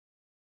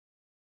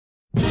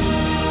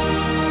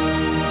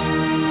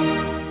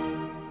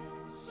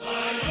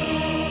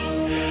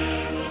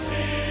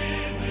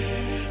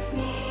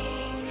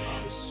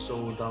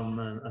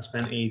man, I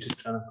spent ages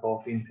trying to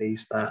copy and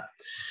paste that.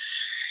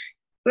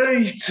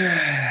 Right.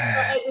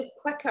 Well, it was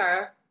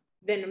quicker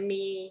than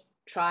me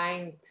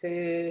trying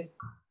to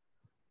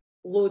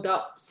load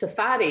up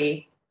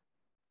Safari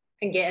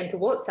and get into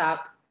WhatsApp,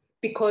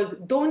 because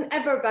don't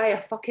ever buy a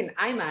fucking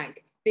iMac.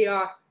 They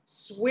are,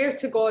 swear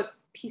to God,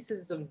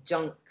 pieces of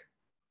junk.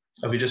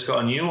 Have you just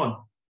got a new one?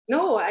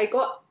 No, I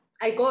got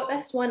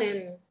this one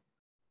in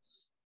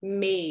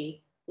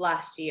May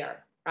last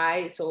year,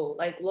 right? So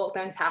like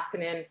lockdown's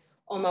happening,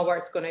 all my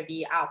work's going to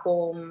be at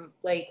home,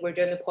 like we're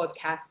doing the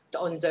podcast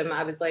on Zoom.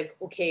 I was like,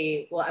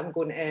 okay, well, I'm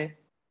going to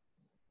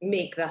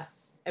make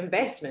this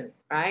investment,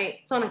 right?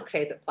 It's on a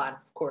credit plan,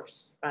 of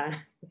course, right?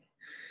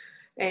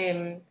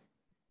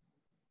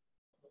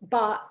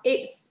 But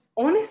it's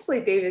honestly,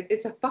 David,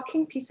 it's a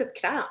fucking piece of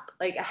crap.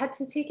 Like I had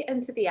to take it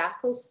into the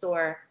Apple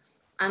store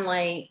and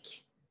like,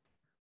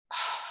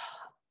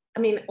 I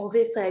mean,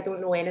 obviously I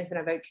don't know anything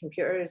about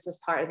computers as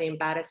part of the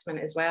embarrassment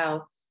as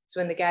well. So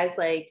when the guy's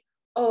like,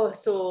 oh,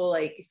 so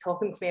like he's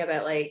talking to me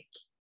about like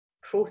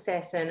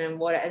processing and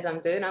what it is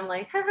I'm doing, I'm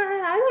like, I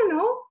don't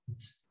know.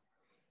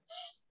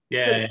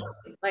 Yeah, so,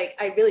 like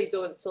I really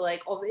don't. So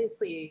like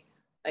obviously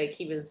like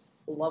he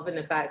was loving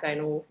the fact that I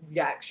know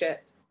jack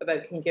shit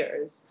about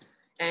computers.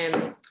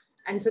 And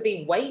so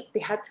they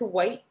had to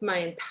wipe my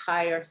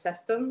entire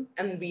system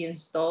and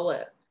reinstall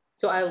it.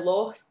 So I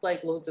lost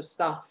like loads of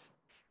stuff.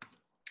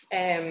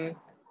 Like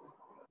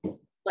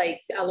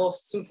I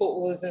lost some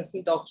photos and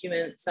some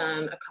documents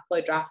and a couple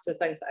of drafts of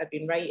things that I've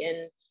been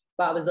writing.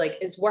 But I was like,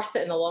 it's worth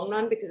it in the long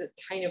run because it's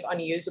kind of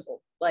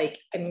unusable. Like,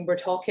 I mean, we're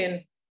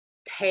talking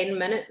 10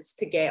 minutes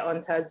to get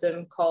onto a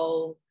Zoom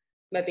call,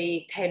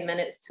 maybe 10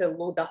 minutes to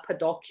load up a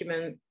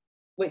document,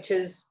 which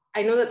is,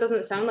 I know that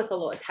doesn't sound like a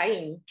lot of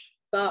time,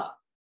 but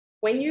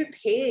when you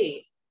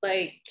pay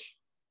like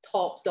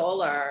top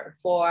dollar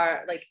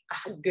for like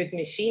a good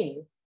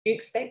machine, you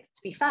expect it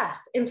to be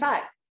fast. In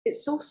fact,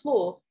 it's so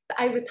slow that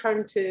I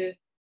returned to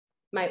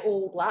my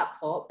old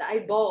laptop that I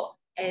bought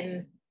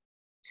in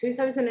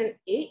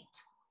 2008.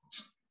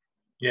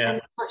 yeah. And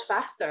it's much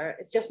faster.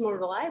 It's just more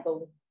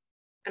reliable.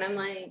 And I'm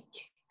like,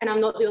 and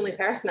I'm not the only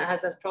person that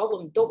has this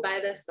problem. Don't buy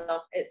this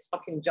stuff. It's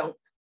fucking junk.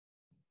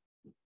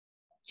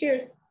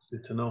 Cheers.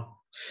 Good to know.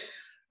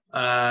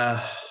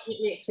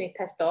 It makes me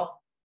pissed off.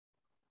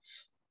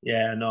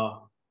 Yeah,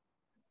 no.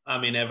 I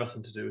mean,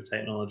 everything to do with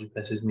technology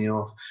pisses me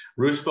off.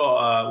 Ruth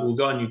got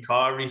a new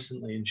car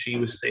recently, and she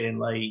was saying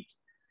like,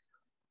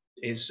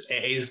 it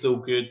is though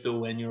good though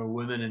when you're a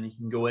woman and you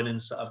can go in and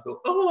sort of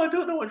go, oh, I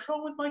don't know what's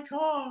wrong with my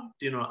car.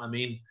 Do you know what I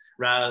mean?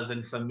 Rather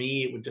than for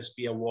me, it would just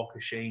be a walk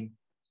of shame.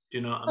 Do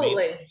you know what I mean?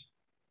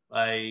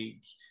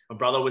 Like my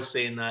brother was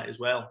saying that as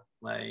well.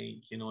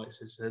 Like, you know, it's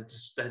just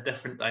a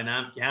different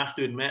dynamic. You have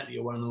to admit that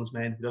you're one of those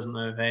men who doesn't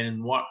know if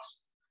anything works.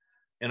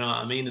 You know what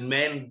I mean? And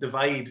men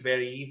divide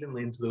very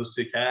evenly into those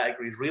two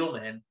categories: real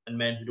men and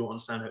men who don't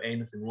understand how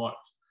anything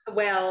works.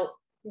 Well,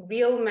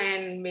 real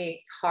men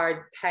make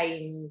hard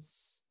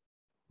times.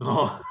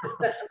 Oh,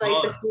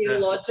 like this new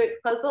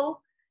logic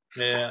puzzle.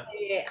 Yeah.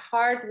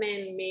 Hard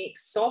men make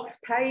soft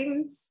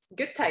times,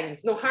 good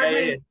times. No, hard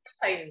men make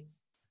good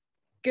times.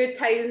 Good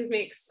times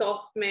make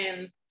soft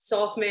men.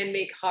 Soft men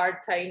make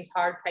hard times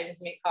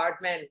make hard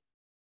men.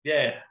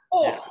 Yeah.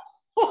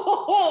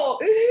 Oh,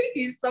 yeah.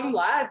 He's some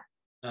lad.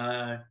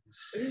 Okay,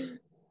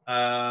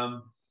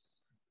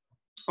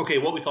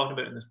 what are we talking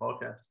about in this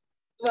podcast?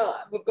 Well,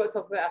 we've got to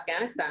talk about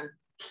Afghanistan.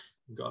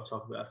 We've got to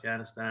talk about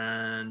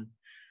Afghanistan.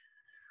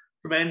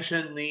 We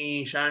mentioned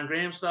the Sharon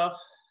Graham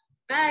stuff.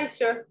 Aye,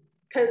 sure.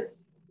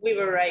 Because we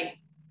were right.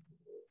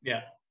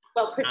 Yeah.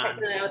 Well,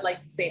 particularly, I would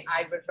like to say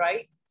I was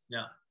right.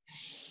 Yeah.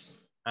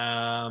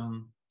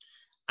 And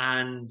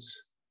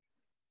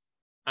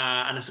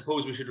I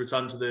suppose we should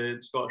return to the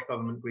Scottish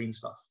Government Green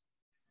stuff.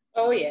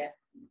 Oh, yeah.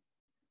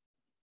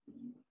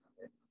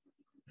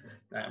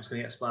 Right, I'm just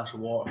going to get a splash of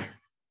water.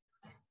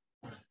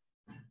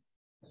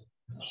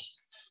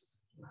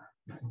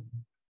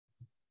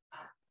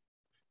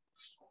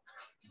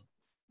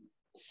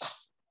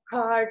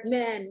 Hard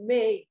men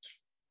make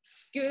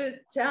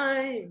good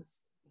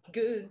times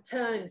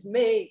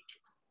make.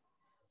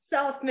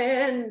 Soft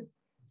men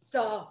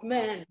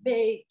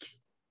make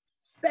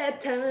bad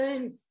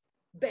times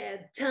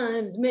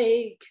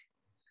make.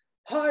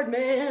 Hard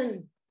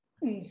men.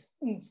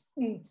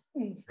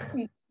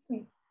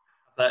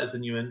 That is the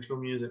new intro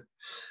music.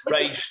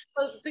 Right.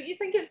 Do you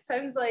think it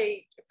sounds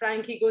like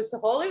Frankie Goes to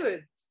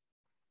Hollywood?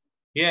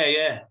 Yeah,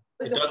 yeah.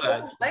 Like the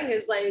whole thing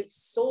is like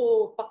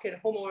so fucking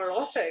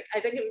homoerotic. I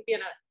think it would be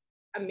an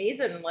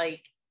amazing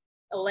like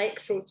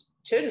electro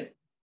tune.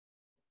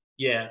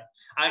 Yeah.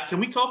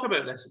 Can we talk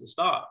about this at the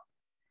start?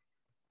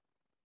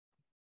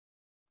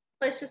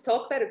 Let's just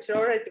talk about it because you're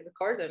already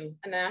recording,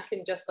 and then I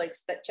can just like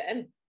stitch it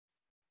in.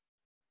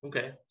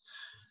 Okay.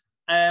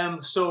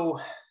 So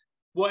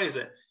what is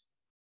it?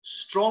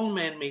 Strong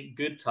men make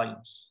good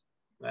times,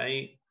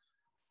 right?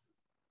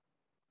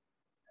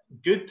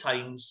 Good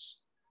times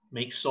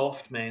make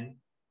soft men.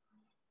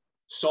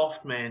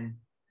 Soft men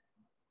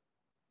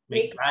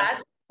make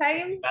bad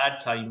times.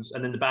 Bad times,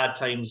 and then the bad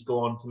times go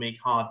on to make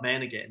hard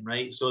men again,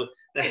 right? So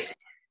this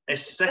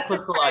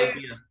cyclical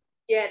idea.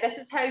 Yeah, this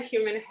is how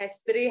human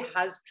history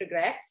has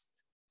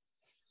progressed.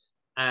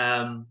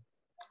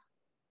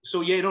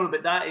 So yeah, no,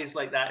 but that is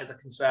a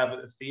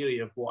conservative theory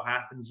of what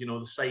happens. You know,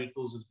 the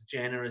cycles of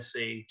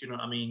degeneracy. Do you know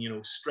what I mean? You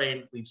know,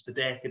 strength leads to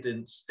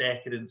decadence,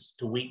 decadence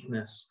to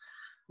weakness.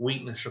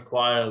 Weakness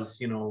requires,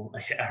 you know,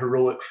 a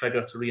heroic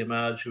figure to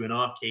re-emerge, who in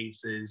our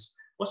case is,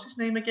 what's his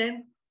name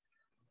again?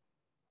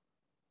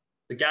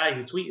 The guy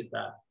who tweeted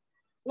that.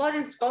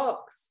 Lawrence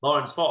Fox.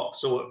 Lawrence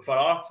Fox. So for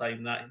our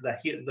time,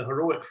 the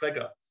heroic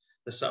figure,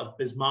 the sort of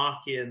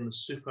Bismarckian, the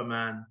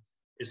Superman,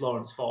 is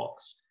Lawrence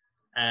Fox.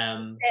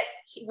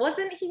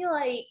 Wasn't he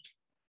like,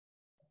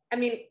 I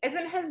mean,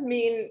 isn't his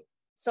main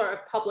sort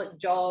of public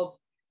job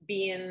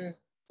being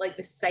like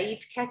the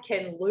sidekick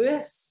in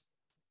Lewis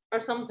or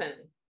something?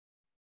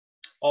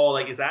 Oh,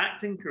 like his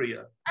acting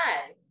career?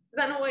 Aye. Is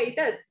that not what he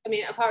did? I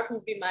mean, apart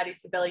from being married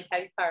to Billie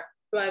Piper,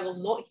 who I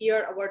will not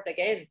hear a word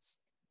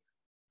against.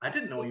 I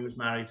didn't know he was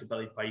married to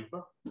Billie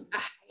Piper.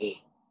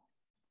 Aye.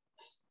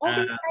 All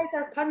these guys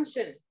are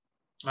punching.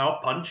 Oh,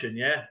 punching,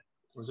 yeah.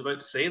 I was about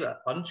to say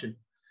that, punching.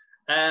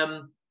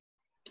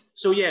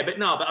 So yeah,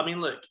 but I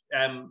mean, look,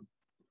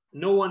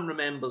 no one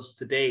remembers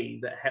today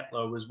that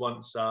Hitler was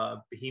once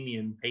a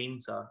bohemian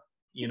painter.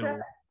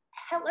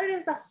 Hitler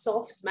is a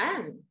soft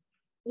man.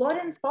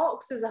 Lawrence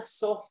Fox is a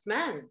soft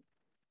man.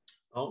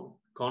 Oh,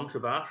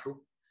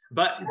 controversial.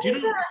 But do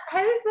you know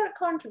how is that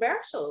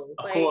controversial?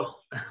 Of course.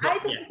 I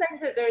don't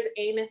think that there's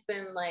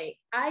anything like,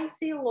 I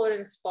see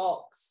Lawrence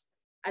Fox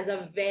as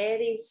a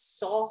very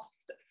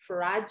soft,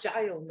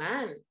 fragile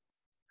man.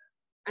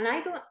 And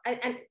I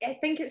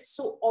think it's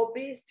so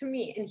obvious to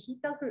me, and he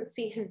doesn't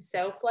see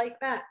himself like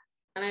that.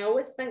 And I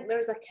always think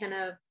there's a kind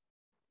of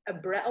a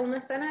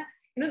brittleness in it.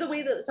 You know, the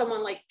way that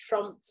someone like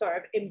Trump sort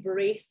of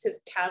embraced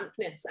his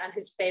campness and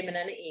his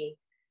femininity.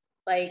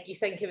 Like, you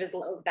think of his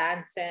little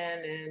dancing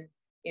and,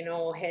 you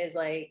know, his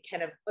like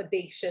kind of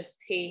audacious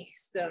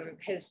taste and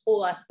his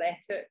whole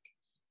aesthetic.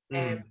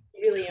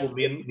 Really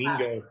mean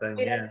girl thing.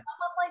 Whereas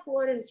someone like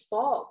Lawrence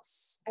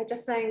Fox, I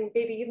just think,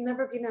 baby, you've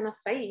never been in a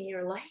fight in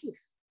your life.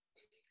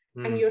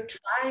 And you're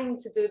trying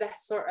to do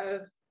this sort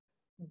of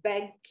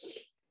big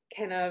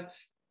kind of,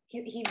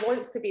 he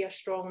wants to be a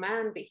strong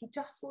man, but he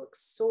just looks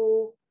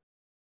so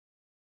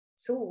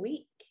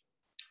weak.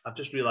 I've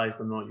just realised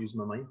I'm not using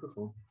my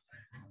microphone.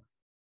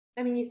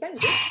 I mean, you sound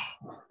good.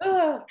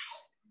 Oh.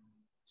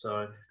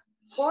 Sorry.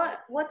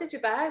 What did you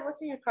buy?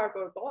 What's in your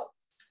cardboard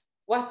box?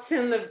 What's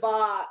in the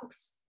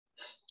box?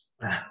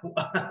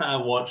 I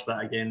watched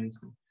that again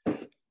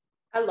recently.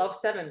 I love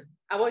Seven.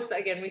 I watched that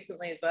again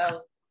recently as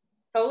well.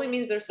 Probably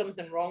means there's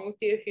something wrong with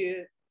you if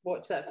you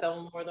watch that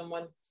film more than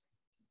once.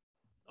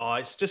 Oh,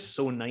 it's just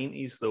so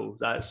 90s though.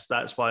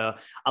 That's why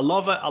I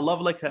love it. I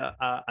love like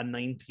a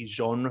 90s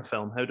genre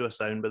film. How do I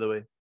sound, by the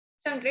way?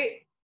 Sound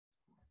great.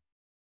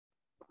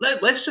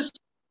 Let's just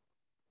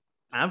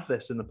have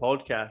this in the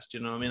podcast, you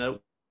know what I mean?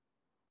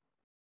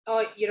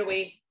 Oh, you're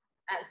away.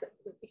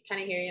 Can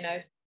I hear you now?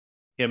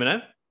 Hear me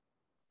now?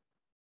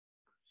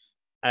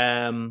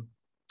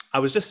 I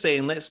was just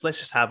saying, let's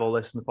just have all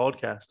this in the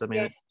podcast. I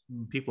mean,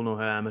 people know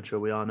how amateur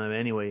we are now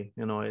anyway.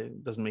 You know,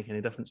 it doesn't make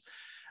any difference.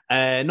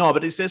 No,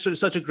 but it's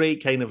such a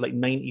great kind of like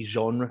 90s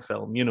genre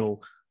film, you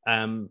know.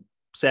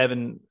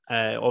 Seven,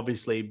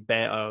 obviously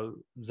better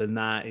than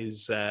that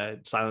is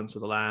Silence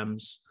of the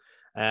Lambs.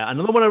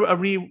 Another one I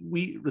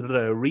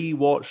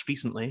re-watched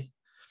recently,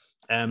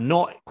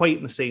 not quite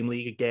in the same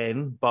league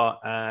again, but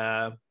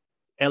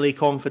LA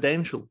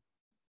Confidential.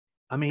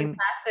 I mean,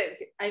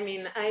 fantastic. I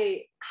mean,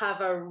 I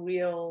have a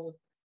real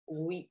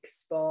weak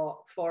spot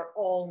for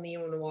all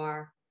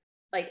neo-noir.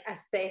 Like,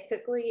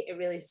 aesthetically, it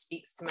really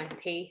speaks to my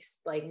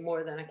taste, like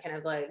more than a kind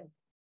of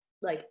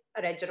like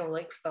original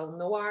like film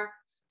noir.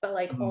 But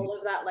like all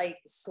of that like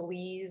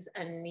sleaze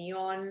and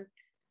neon,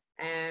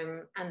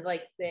 and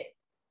like the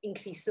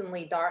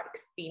increasingly dark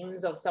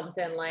themes of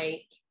something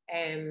like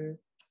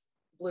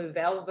Blue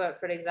Velvet,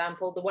 for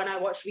example. The one I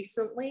watched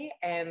recently,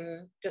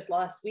 just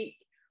last week,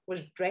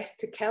 was Dressed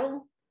to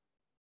Kill.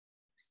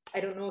 I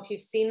don't know if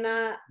you've seen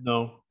that.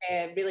 No.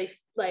 Really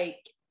like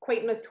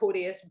quite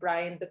notorious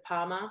Brian De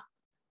Palma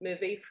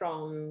movie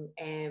from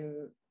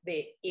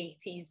the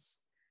 80s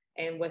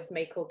with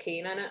Michael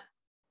Caine in it.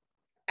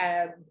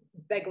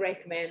 Big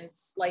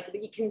recommends. Like,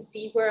 you can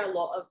see where a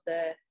lot of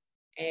the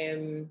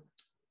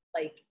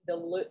like the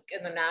look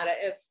and the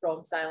narrative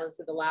from Silence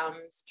of the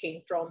Lambs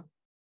came from.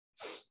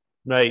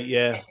 Right,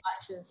 yeah.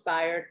 Much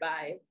inspired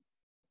by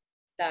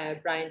the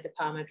Brian De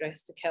Palma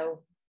Dressed to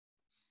Kill.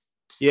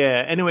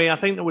 Yeah, anyway, I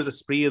think there was a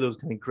spree of those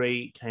kind of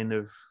great kind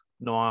of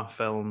noir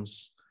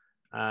films.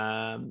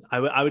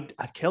 I'd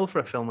kill for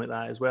a film like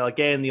that as well.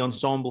 Again, the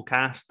ensemble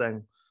cast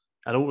thing.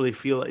 I don't really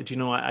feel like,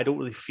 I don't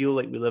really feel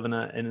like we live in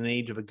an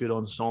age of a good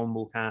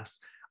ensemble cast.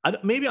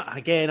 Maybe,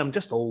 again, I'm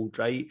just old,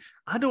 right?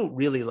 I don't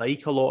really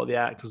like a lot of the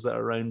actors that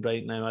are around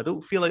right now. I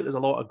don't feel like there's a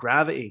lot of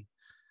gravity.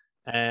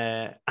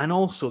 And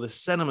also, the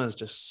cinema is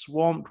just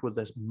swamped with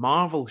this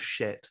Marvel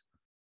shit.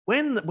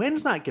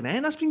 When's that going to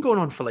end? That's been going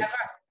on for like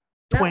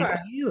never, 20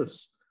 never.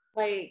 years.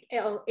 Like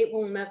it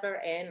will never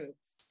end.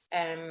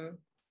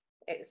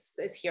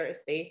 It's here to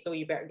stay, so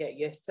you better get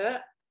used to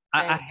it.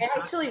 I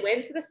actually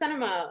went to the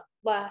cinema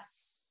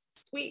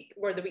last week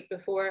or the week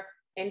before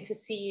and to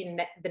see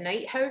The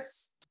Night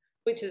House,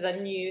 which is a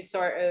new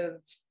sort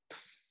of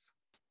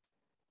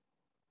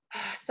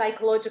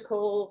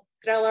psychological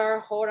thriller,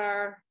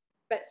 horror,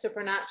 bit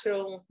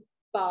supernatural,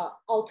 but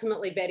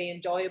ultimately very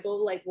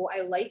enjoyable. Like, what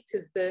I liked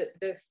is the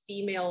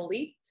female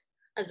lead,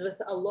 as with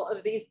a lot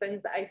of these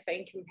things that I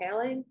find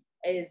compelling,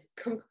 is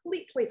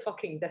completely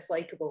fucking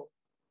dislikable.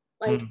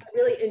 Like, I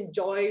really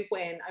enjoy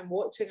when I'm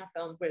watching a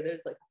film where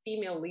there's like a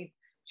female lead.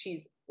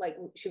 She's like,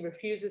 she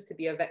refuses to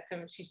be a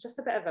victim. She's just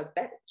a bit of a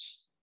bitch.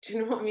 Do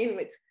you know what I mean?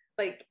 Which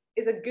like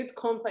is a good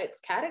complex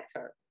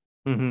character.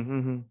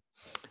 But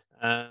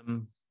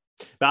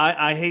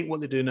I hate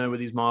what they do now with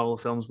these Marvel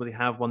films, where they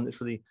have one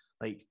that's really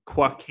like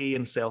quirky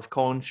and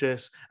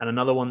self-conscious, and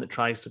another one that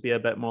tries to be a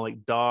bit more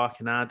like dark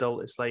and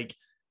adult. It's like,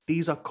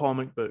 these are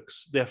comic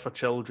books. They're for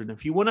children.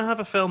 If you want to have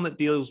a film that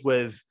deals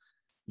with,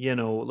 you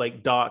know,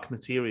 like dark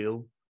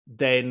material,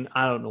 then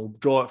I don't know,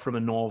 draw it from a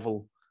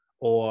novel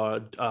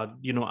or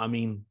you know what I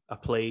mean, a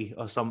play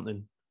or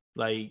something.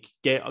 Like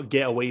get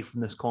away from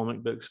this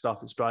comic book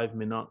stuff. It's driving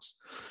me nuts.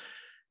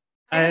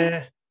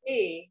 I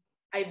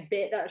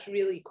bet that's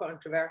really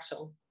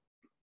controversial.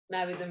 And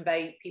I would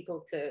invite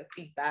people to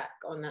feedback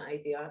on that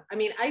idea. I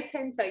mean, I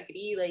tend to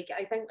agree. Like,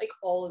 I think like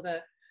all of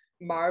the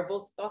Marvel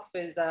stuff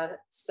is a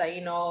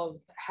sign of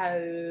how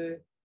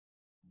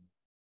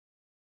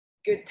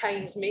good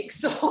times make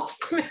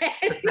soft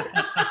men.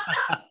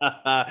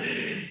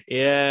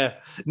 Yeah.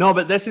 No,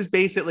 but this is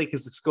basically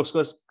because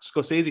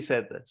Scorsese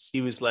said this. He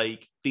was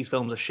like, these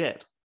films are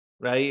shit,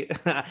 right?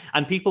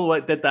 And people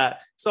did that.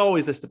 It's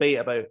always this debate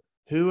about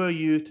who are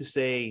you to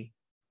say,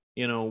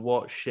 you know,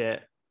 what's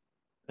shit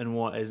and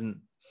what isn't.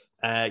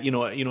 You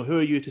know, who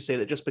are you to say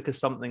that just because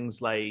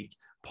something's like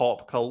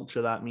pop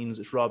culture, that means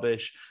it's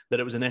rubbish, that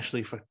it was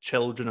initially for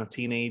children or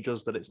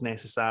teenagers, that it's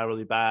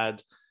necessarily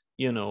bad,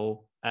 you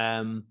know.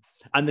 And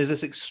there's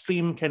this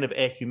extreme kind of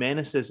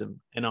ecumenicism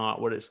in art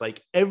where it's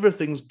like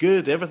everything's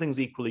good, everything's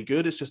equally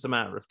good, it's just a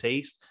matter of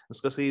taste. And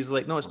Scorsese's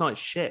like, no, it's not,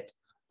 it's shit,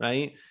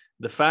 right?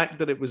 The fact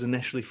that it was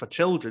initially for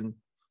children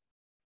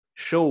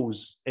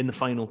shows in the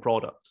final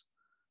product.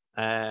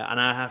 And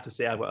I have to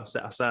say I've got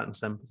a certain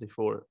sympathy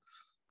for it.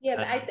 Yeah,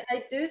 but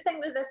I do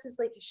think that this is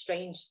like a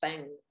strange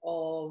thing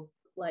of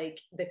like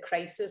the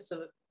crisis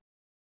of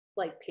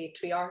like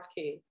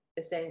patriarchy,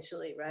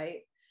 essentially,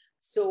 right?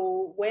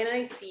 So when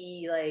I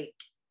see like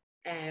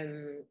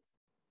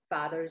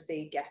Father's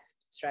Day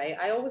gifts, right,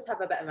 I always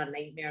have a bit of a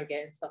nightmare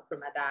getting stuff from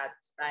my dad,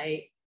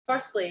 right?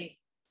 Firstly,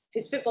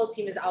 his football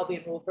team is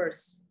Albion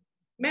Rovers.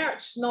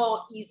 Merch's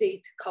not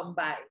easy to come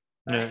by,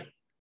 right? Yeah.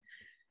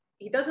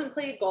 He doesn't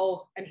play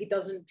golf and he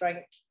doesn't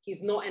drink.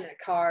 He's not into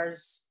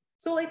cars.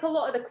 So like a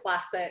lot of the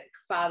classic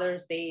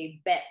Father's Day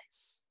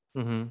bits,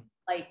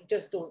 like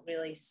just don't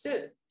really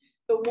suit.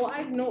 But what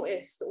I've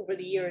noticed over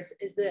the years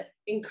is that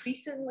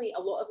increasingly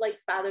a lot of like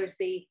Father's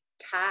Day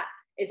tat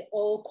is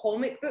all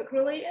comic book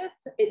related.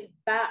 It's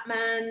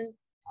Batman,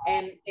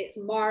 it's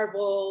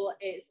Marvel,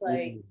 it's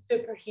like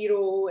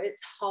superhero,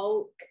 it's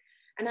Hulk.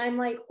 And I'm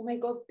like, oh my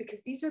God,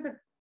 because these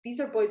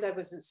are boys I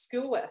was at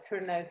school with who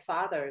are now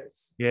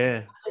fathers.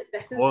 Yeah.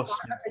 This is part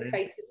of the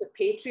crisis of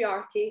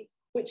patriarchy,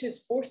 which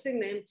is forcing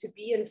them to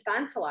be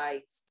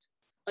infantilized,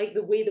 like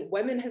the way that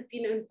women have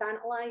been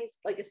infantilized,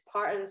 like as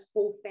part of this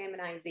whole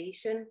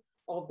feminization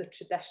of the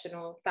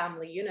traditional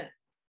family unit.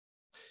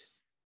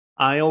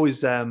 I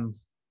always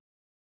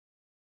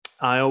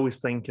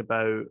think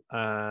about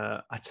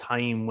a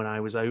time when I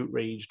was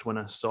outraged when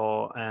I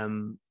saw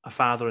a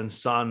father and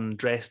son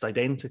dressed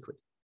identically.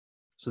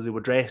 So they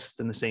were dressed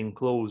in the same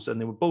clothes, and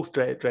they were both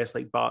dressed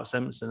like Bart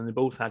Simpson, and they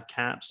both had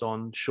caps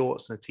on,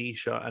 shorts and a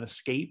t-shirt and a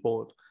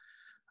skateboard.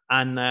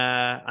 And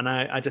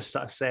I just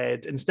sort of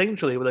said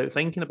instinctually, without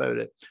thinking about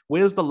it,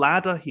 where's the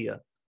ladder here?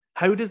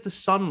 How does the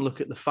son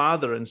look at the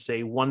father and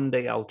say, one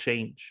day I'll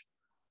change?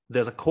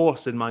 There's a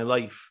course in my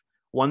life.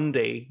 One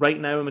day, right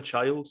now I'm a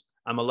child.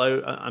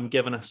 I'm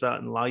given a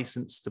certain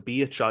license to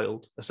be a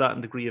child, a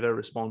certain degree of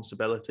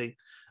irresponsibility.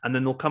 And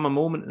then there'll come a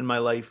moment in my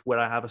life where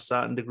I have a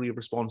certain degree of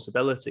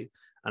responsibility,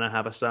 and I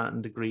have a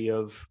certain degree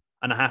of,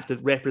 and I have to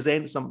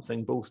represent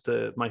something both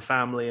to my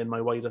family and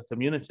my wider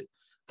community.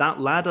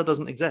 That ladder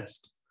doesn't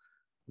exist.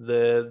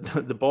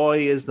 The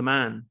boy is the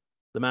man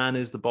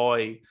is the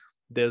boy.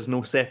 There's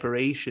no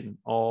separation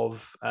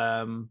of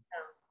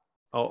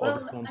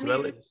responsibilities. I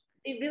mean,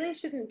 it really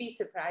shouldn't be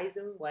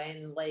surprising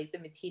when like the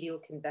material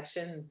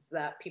conditions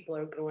that people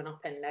are growing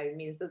up in now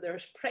means that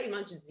there's pretty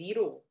much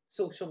zero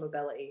social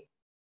mobility.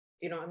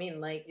 Do you know what I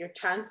mean? Like your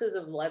chances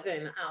of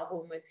living at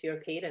home with your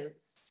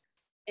parents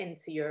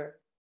into your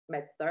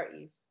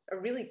mid-30s are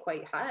really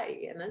quite high,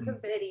 and that's a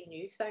very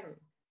new thing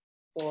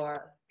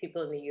for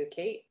people in the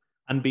UK.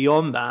 And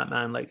beyond that,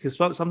 man, like, because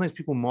sometimes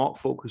people mock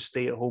folk who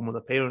stay at home with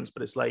their parents,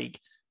 but it's like,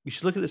 you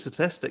should look at the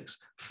statistics.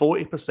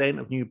 40%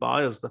 of new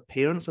buyers, their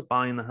parents are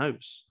buying the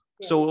house.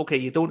 So okay,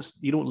 you don't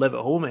live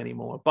at home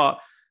anymore, but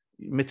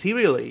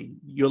materially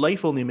your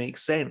life only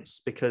makes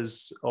sense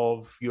because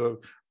of your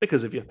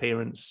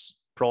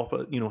parents'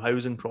 proper,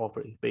 housing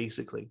property,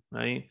 basically,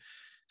 right?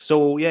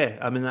 So yeah,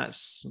 I mean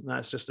that's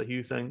just a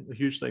huge thing,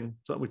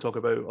 something we talk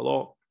about a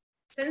lot.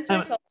 Since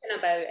we're talking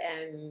about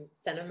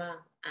cinema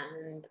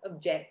and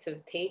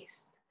objective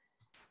taste,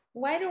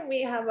 why don't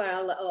we have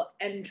a little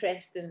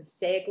interesting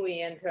segue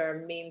into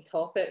our main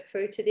topic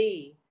for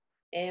today,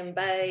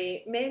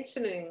 by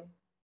mentioning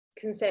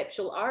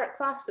conceptual art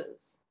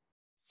classes?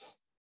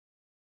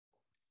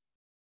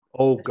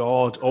 Oh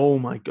God, oh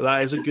my God,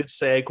 that is a good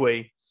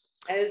segue.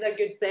 It is a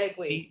good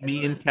segue.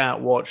 Me and Kat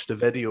watched a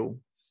video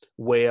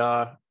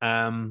where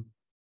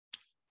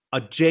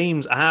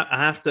James,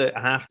 I have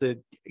to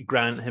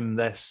grant him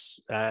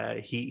this.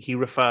 He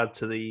referred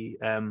to the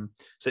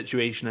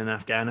situation in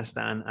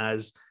Afghanistan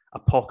as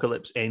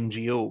apocalypse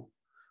NGO,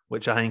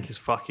 which I think is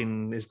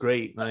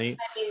great, right?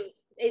 I mean,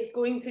 it's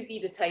going to be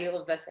the title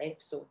of this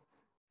episode.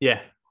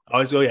 Yeah. I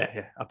always go,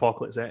 yeah,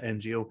 apocalypse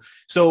NGO.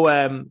 So,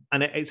 and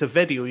it's a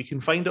video. You can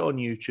find it on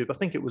YouTube. I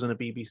think it was on a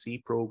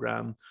BBC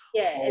program.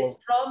 Yeah, it's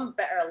from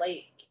Bitter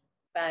Lake.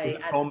 Was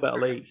it from Bitter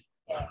Lake?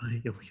 Yeah.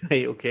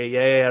 Right, okay,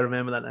 yeah, I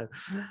remember that now.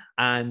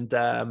 And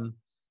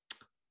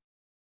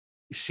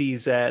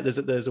she's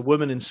there's a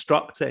woman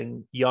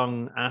instructing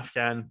young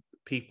Afghan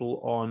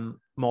people on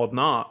modern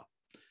art,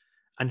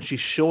 and she's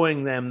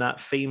showing them that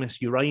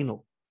famous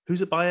urinal.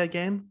 Who's it by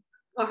again?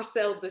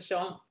 Marcel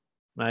Duchamp.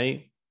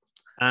 Right,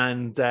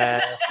 and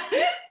the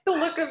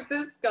look of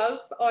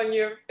disgust on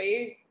your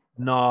face.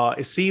 No,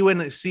 see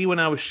when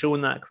I was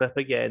showing that clip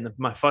again,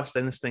 my first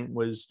instinct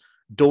was,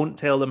 don't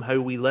tell them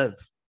how we live.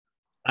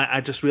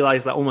 I just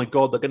realized that, oh my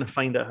God, they're going to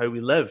find out how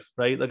we live,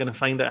 right? They're going to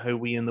find out how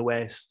we in the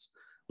West,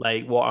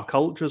 like what our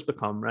culture's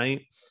become,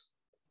 right?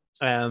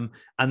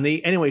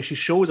 Anyway, she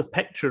shows a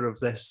picture of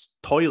this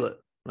toilet,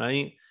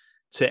 right,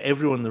 to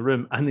everyone in the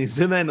room, and they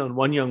zoom in on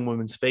one young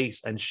woman's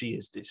face, and she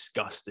is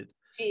disgusted.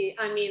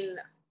 I mean,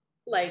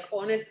 like,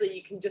 honestly,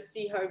 you can just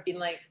see her being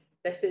like,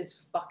 this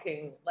is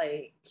fucking,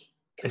 like...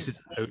 This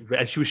is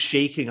outrageous. She was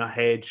shaking her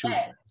head. She was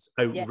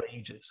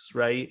outrageous,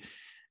 right?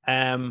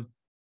 No,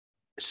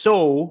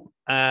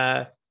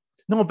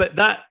 but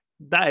that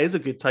is a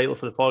good title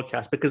for the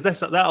podcast, because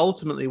that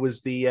ultimately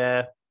was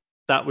the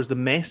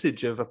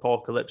message of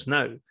Apocalypse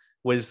Now,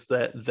 was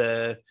that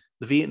the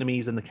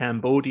Vietnamese and the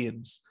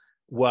Cambodians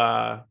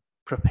were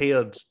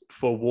prepared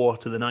for war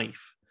to the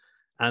knife,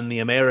 and the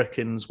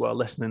Americans were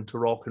listening to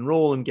rock and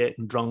roll and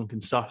getting drunk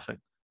and surfing,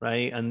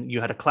 right? And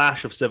you had a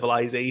clash of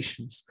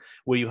civilizations,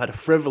 where you had a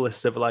frivolous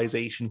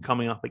civilization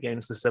coming up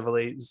against a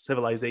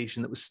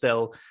civilization that was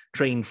still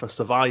trained for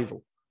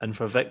survival and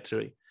for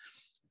victory.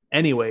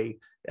 Anyway,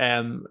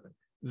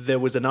 there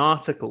was an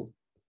article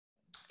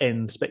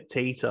in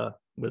Spectator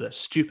with a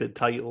stupid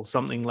title,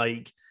 something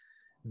like,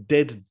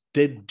 Did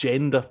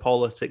gender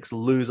politics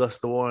lose us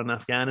the war in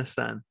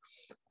Afghanistan?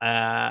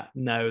 Now,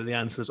 the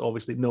answer is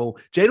obviously no.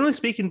 Generally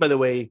speaking, by the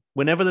way,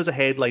 whenever there's a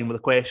headline with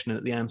a question in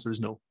it, the answer is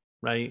no,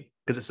 right?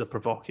 Because it's a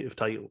provocative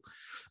title.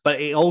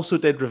 But it also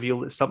did reveal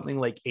that something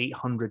like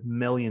 $800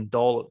 million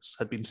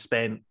had been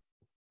spent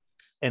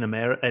in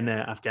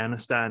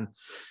Afghanistan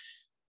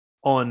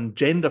on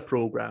gender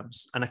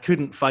programs. And I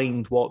couldn't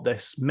find what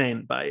this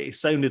meant, but it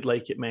sounded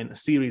like it meant a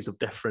series of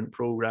different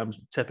programs,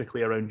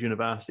 typically around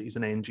universities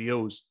and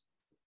NGOs.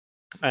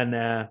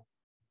 And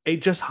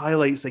it just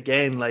highlights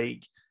again,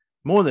 like,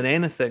 more than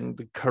anything,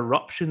 the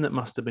corruption that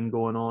must have been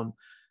going on.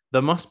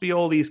 There must be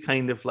all these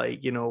kind of,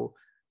 like,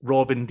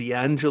 Robin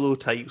DiAngelo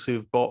types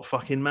who've bought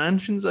fucking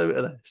mansions out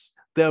of this.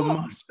 There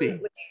must be.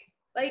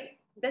 Like,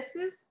 this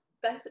is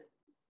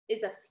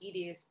a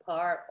serious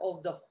part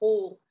of the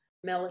whole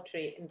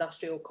military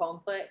industrial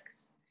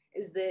complex,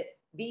 is that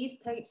these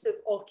types of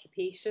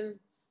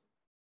occupations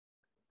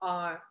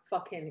are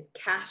fucking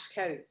cash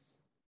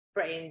cows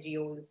for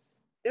NGOs.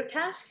 They're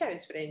cash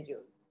cows for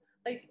NGOs.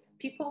 Like,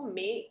 people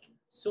make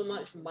so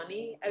much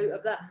money out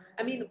of that.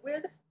 I mean,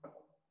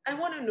 I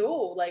want to know,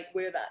 like,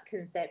 where that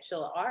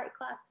conceptual art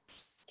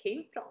class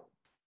came from.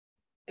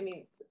 I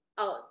mean,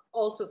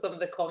 also some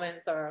of the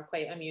comments are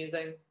quite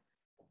amusing,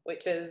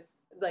 which is,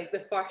 like,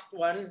 the first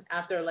one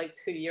after, like,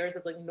 2 years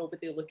of, like,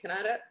 nobody looking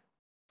at it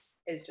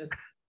is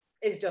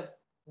just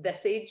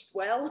this aged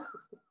well.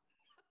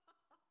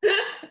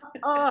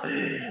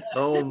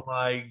 Oh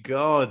my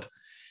God.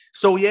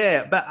 So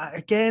yeah, but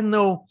again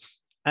though,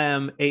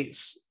 it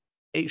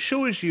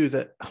shows you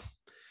that,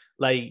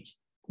 like,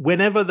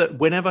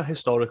 whenever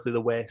historically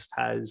the West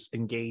has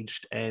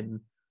engaged in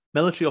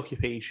military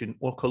occupation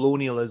or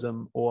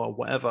colonialism or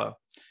whatever,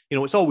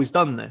 it's always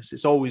done this.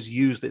 It's always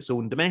used its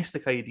own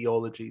domestic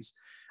ideologies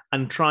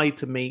and tried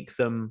to make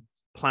them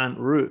plant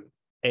root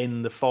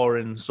in the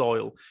foreign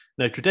soil.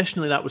 Now,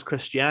 traditionally, that was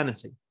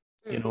Christianity,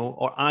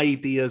 or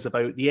ideas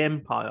about the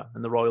empire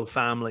and the royal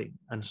family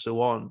and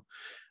so on.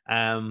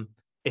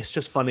 It's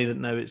just funny that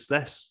now it's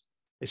this.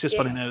 It's just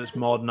funny now it's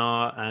modern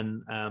art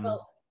and...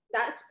 Well,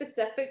 that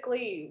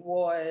specifically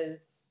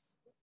was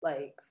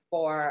like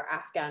for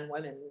Afghan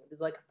women. It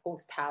was like a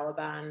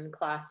post-Taliban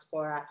class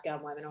for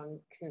Afghan women on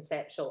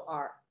conceptual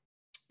art.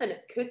 And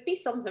it could be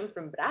something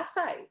from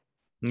Brassai.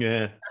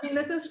 Yeah. I mean,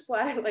 this is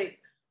why like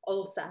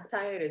all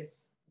satire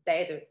is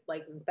dead,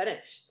 like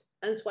finished.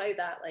 That's why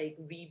that like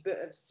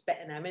reboot of Spit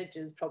and Image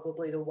is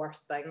probably the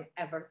worst thing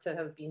ever to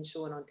have been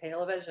shown on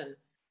television.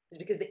 Is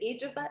because the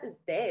age of that is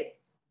dead.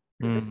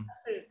 Because this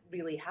stuff is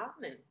really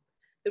happening.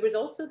 There was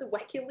also the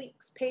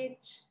WikiLeaks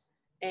page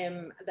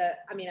that,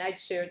 I mean, I'd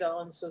shared it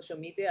on social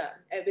media.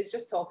 It was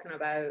just talking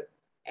about,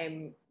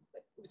 it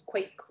was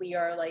quite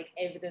clear, like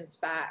evidence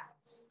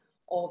facts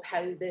of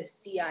how the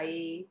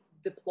CIA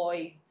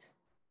deployed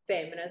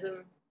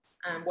feminism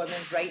and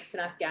women's rights in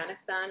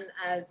Afghanistan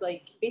as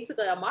like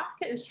basically a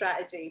marketing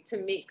strategy to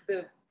make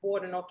the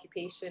war and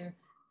occupation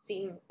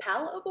seem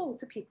palatable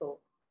to people.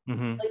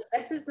 Like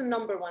this is the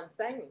number one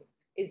thing,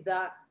 is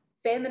that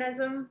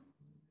feminism,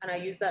 and I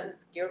use that in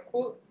scare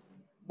quotes,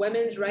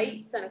 women's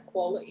rights and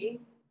equality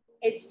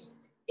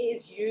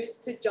is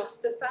used to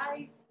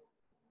justify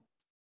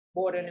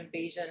war and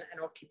invasion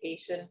and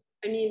occupation.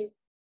 I mean,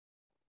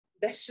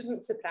 this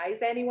shouldn't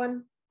surprise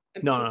anyone.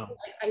 And No, people,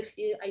 like,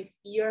 I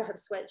fear have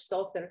switched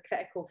off their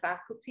critical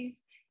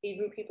faculties.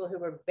 Even people who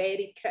were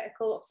very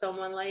critical of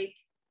someone like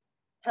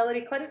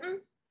Hillary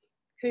Clinton,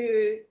 who, do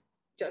you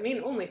know what I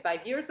mean, only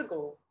 5 years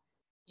ago,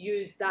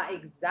 used that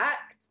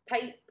exact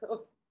type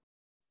of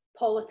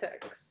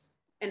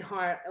politics in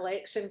her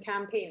election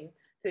campaign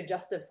to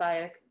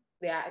justify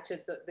the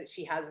attitude that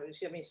she has. I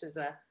mean, she's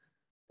a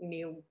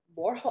new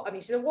war hawk. I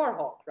mean, she's a war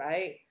hawk,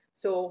 right?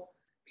 So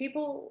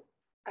people,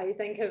 I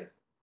think, have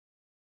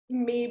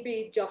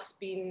maybe just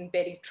been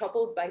very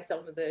troubled by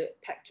some of the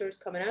pictures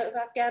coming out of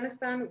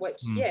Afghanistan,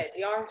 which, yeah,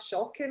 they are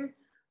shocking.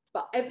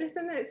 But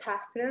everything that's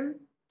happening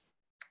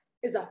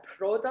is a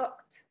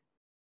product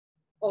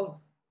of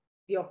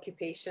the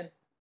occupation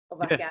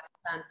of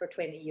Afghanistan for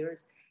 20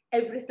 years.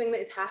 Everything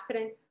that is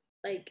happening,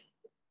 like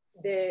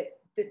the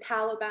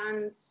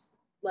Taliban's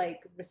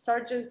like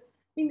resurgence. I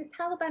mean, the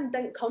Taliban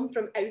didn't come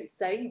from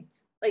outside.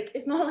 Like,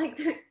 it's not like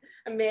the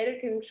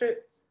American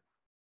troops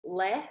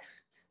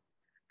left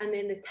and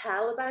then the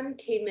Taliban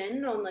came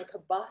in on like a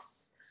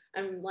bus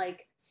and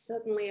like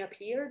suddenly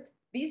appeared.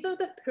 These are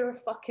the poor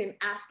fucking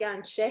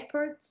Afghan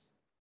shepherds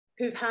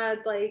who've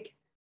had like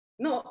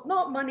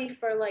not money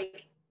for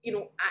like, you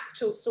know,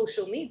 actual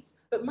social needs,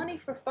 but money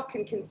for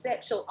fucking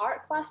conceptual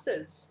art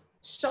classes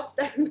shoved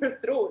down their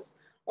throats,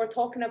 or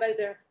talking about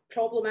their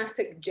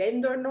problematic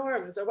gender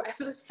norms or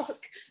whatever the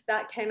fuck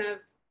that kind of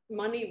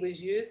money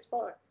was used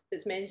for,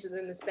 that's mentioned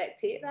in the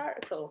Spectator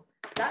article.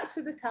 That's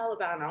who the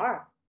Taliban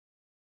are.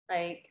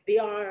 Like, they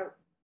are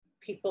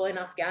people in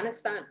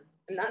Afghanistan,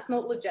 and that's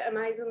not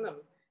legitimizing them.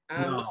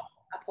 I'm not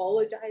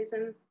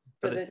apologizing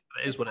for the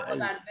Taliban,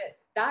 but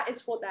that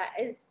is what that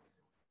is.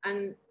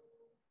 And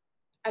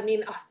I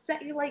mean, a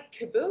city like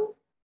Kabul,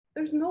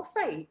 there's no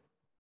fight.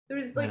 There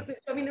was like,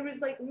 there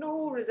was like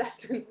no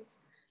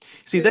resistance.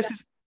 See,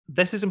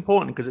 this is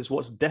important because it's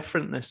what's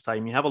different this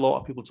time. You have a lot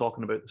of people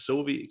talking about the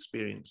Soviet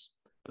experience,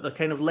 but the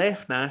kind of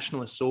left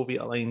nationalist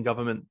Soviet-aligned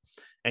government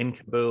in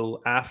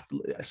Kabul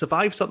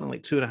survived something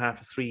like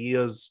 2.5 or 3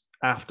 years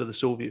after the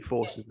Soviet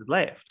forces had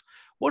left.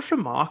 What's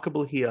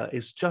remarkable here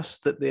is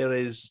just that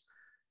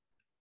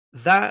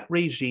that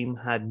regime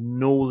had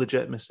no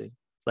legitimacy,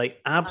 like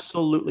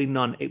absolutely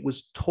none. It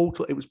was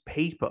total, it was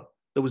paper.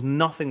 There was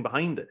nothing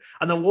behind it.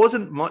 And there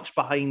wasn't much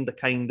behind the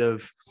kind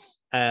of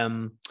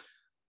the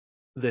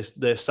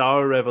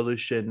Sour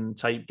Revolution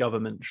type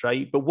governments,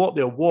 right? But what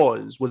there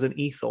was an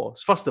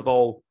ethos. First of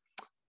all,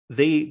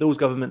 those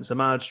governments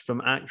emerged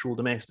from actual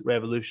domestic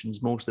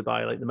revolutions, mostly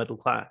by like the middle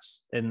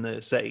class in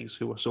the cities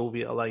who were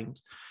Soviet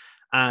aligned.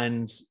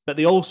 But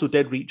they also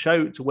did reach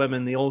out to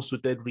women. They also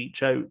did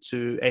reach out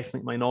to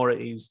ethnic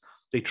minorities.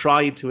 They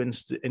tried to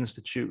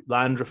institute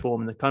land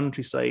reform in the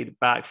countryside,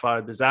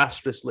 backfired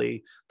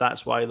disastrously.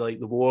 That's why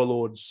like the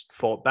warlords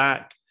fought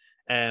back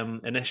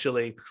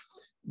initially.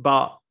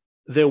 But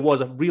there was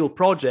a real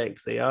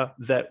project there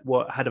that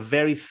had a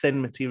very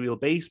thin material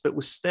base, but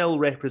was still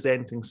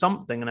representing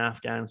something in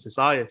Afghan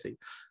society.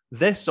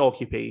 This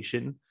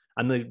occupation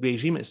and the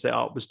regime it set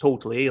up was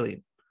totally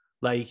alien.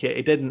 Like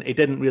it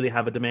didn't really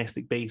have a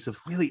domestic base of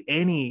really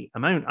any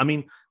amount. I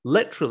mean,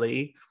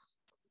 literally,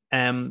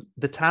 the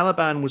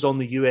Taliban was on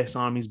the US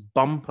Army's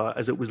bumper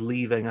as it was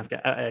leaving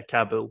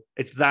Kabul.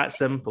 It's that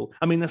simple.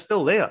 I mean, they're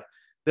still there.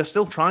 They're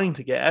still trying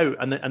to get out.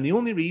 And the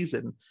only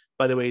reason,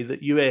 by the way,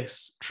 that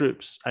US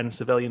troops and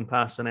civilian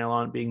personnel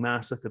aren't being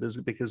massacred is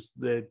because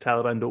the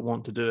Taliban don't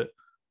want to do it.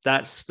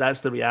 That's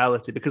the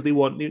reality, because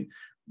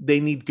they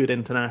need good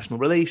international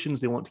relations.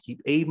 They want to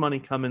keep aid money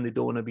coming. They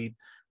don't want to be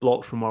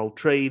blocked from world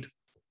trade.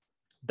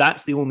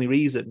 That's the only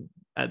reason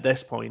at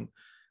this point.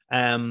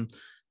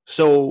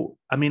 So,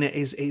 I mean,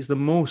 it's the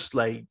most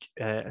like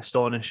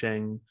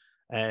astonishing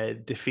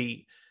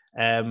defeat.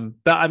 But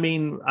I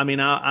mean,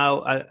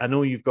 I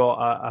know you've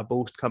got a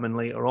boast coming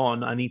later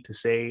on. I need to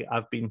say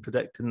I've been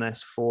predicting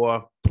this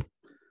for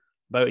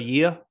about a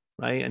year,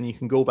 right? And you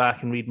can go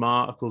back and read my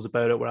articles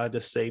about it where I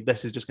just say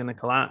this is just going to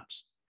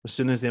collapse. As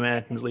soon as the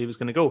Americans leave, it's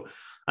going to go.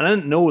 And I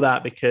didn't know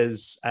that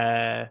because,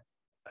 do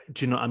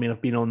you know what I mean?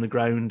 I've been on the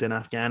ground in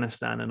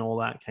Afghanistan and all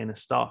that kind of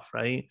stuff,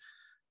 right?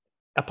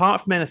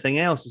 Apart from anything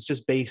else, it's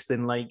just based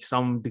in like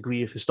some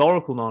degree of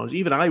historical knowledge.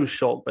 Even I was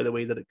shocked by the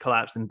way that it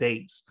collapsed in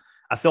days.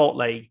 I thought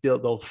like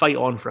they'll fight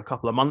on for a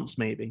couple of months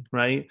maybe,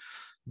 right?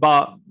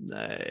 But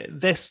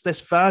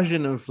this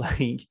version of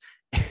like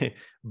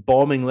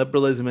bombing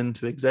liberalism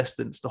into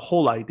existence, the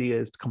whole idea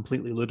is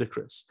completely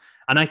ludicrous.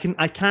 And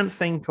I can't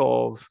think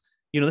of,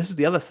 this is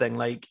the other thing,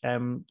 like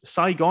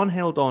Saigon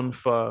held on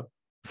for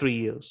 3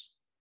 years,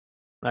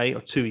 right?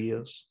 Or 2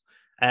 years.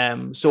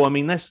 So I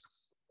mean,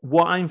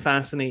 what I'm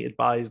fascinated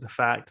by is the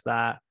fact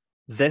that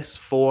this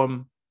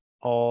form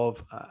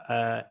of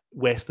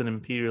Western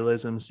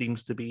imperialism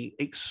seems to be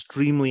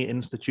extremely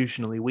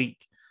institutionally weak.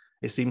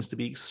 It seems to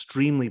be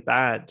extremely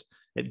bad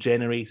at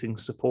generating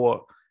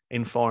support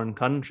in foreign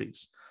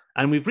countries.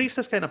 And we've reached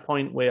this kind of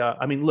point where,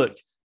 I mean, look,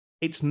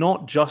 it's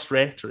not just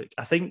rhetoric.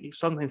 I think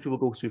sometimes people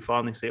go too far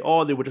and they say,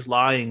 oh, they were just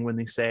lying when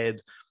they said,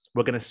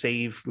 we're going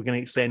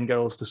to send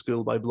girls to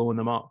school by blowing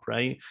them up,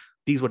 right?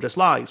 These were just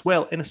lies.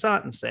 Well, in a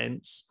certain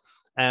sense,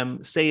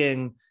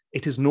 saying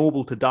it is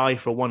noble to die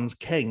for one's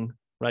king,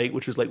 right,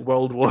 which was like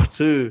World War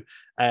II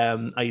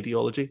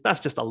ideology, that's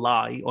just a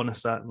lie on a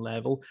certain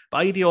level.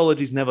 But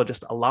ideology is never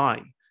just a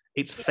lie.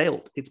 It's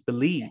felt, it's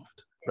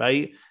believed,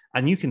 right?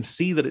 And you can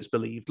see that it's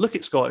believed. Look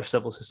at Scottish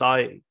civil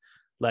society,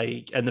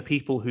 and the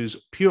people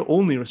whose pure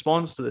only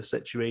response to this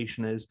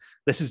situation is,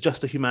 this is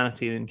just a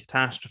humanitarian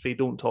catastrophe.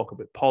 Don't talk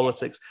about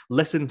politics.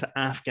 Listen to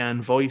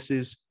Afghan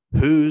voices.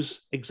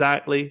 Whose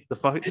exactly? The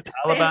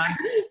Taliban?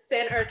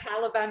 Center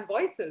Taliban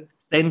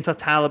voices. Center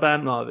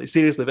Taliban? No,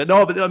 seriously. But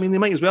no, but I mean, they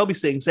might as well be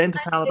saying center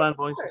Taliban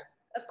voices.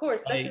 Of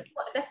course.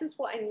 This is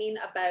what I mean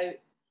about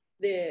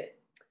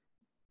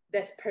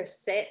this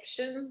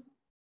perception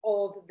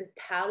of the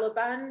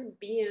Taliban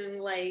being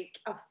like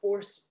a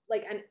force,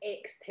 like an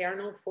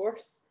external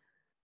force.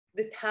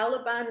 The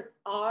Taliban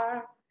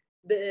are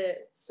the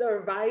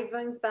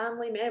surviving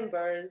family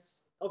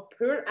members of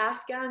poor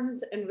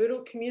Afghans in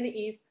rural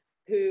communities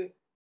who,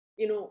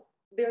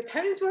 their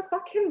towns were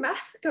fucking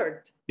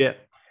massacred. Yeah.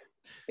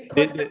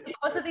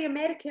 Because of the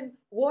American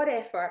war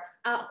effort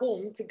at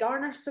home to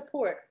garner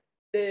support,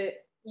 the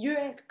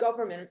US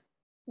government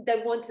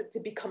then wanted to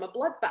become a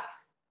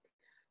bloodbath.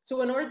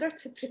 So in order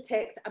to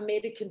protect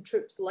American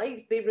troops'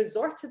 lives, they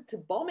resorted to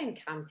bombing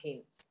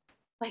campaigns.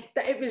 Like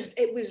that,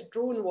 it was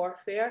drone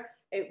warfare.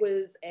 It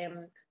was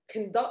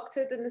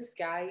conducted in the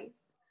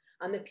skies,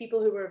 and the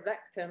people who were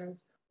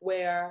victims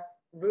were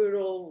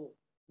rural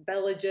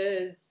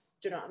villages.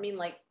 Do you know what I mean?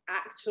 Like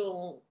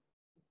actual,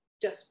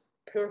 just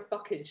poor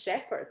fucking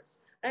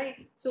shepherds,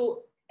 right?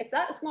 So if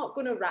that's not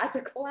going to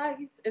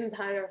radicalize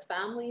entire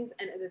families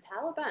into the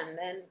Taliban,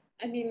 then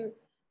I mean,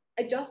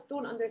 I just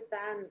don't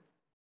understand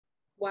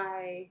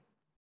why.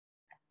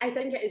 I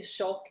think it is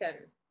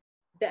shocking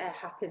that it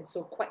happened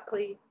so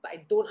quickly, but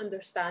I don't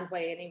understand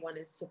why anyone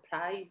is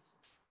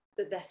surprised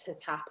that this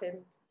has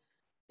happened.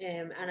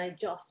 And I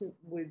just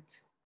would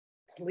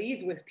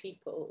plead with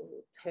people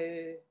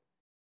to,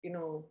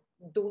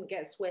 don't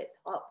get swept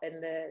up in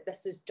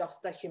this is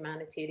just a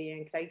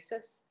humanitarian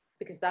crisis,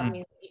 because that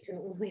means that you can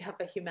only have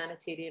a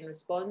humanitarian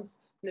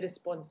response. And the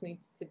response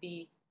needs to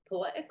be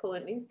political.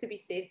 It needs to be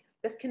said,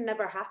 this can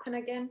never happen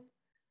again.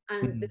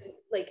 And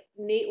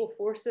NATO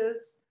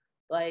forces,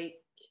 like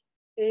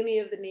any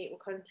of the NATO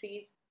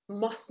countries,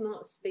 must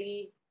not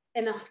stay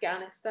in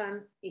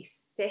Afghanistan a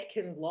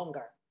second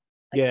longer.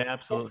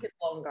 Absolutely.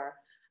 Longer.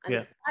 And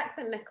the fact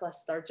that Nicola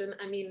Sturgeon,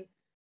 I mean,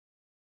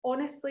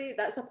 honestly,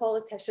 that's a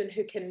politician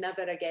who can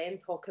never again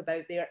talk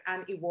about their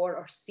anti-war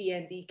or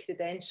CND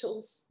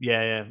credentials.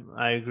 Yeah,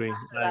 I agree.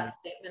 That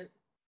statement.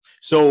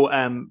 So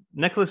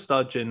Nicola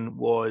Sturgeon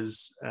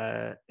was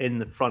in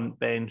the front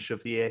bench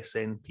of the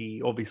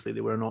SNP. Obviously,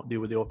 they were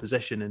the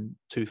opposition in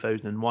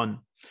 2001.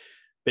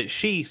 But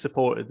she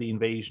supported the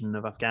invasion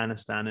of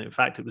Afghanistan. And in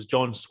fact, it was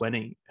John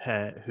Swinney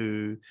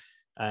who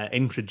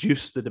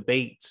introduced the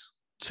debate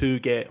to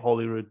get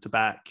Holyrood to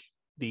back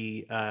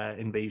the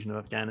invasion of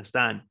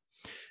Afghanistan.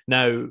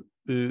 Now,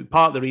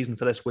 part of the reason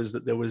for this was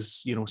that there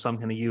was, some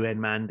kind of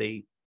UN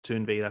mandate to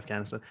invade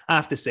Afghanistan. I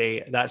have to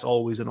say, that's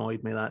always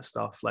annoyed me, that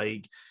stuff.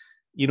 Like,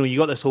 you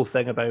got this whole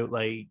thing about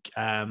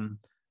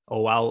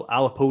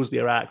I'll oppose the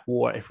Iraq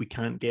war if we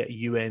can't get a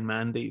UN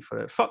mandate for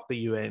it. Fuck the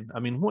UN. I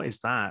mean, what is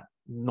that?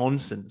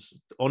 Nonsense,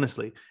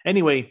 honestly.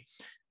 Anyway,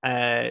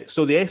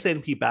 so the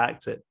SNP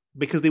backed it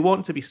because they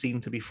want to be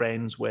seen to be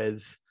friends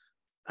with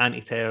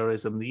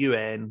anti-terrorism, the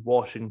UN,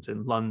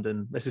 Washington,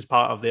 London. This is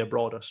part of their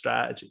broader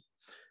strategy.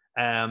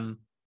 And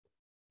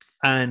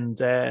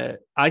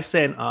I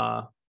sent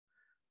a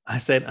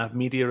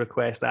media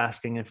request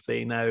asking if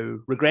they now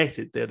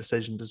regretted their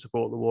decision to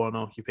support the war on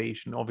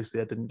occupation. Obviously,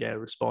 I didn't get a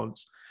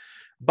response.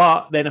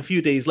 But then a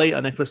few days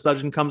later, Nicola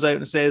Sturgeon comes out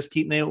and says,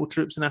 keep NATO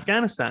troops in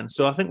Afghanistan.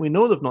 So I think we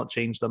know they've not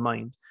changed their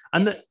mind.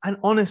 And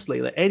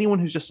honestly, anyone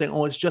who's just saying,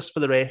 oh, it's just for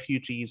the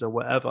refugees or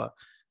whatever,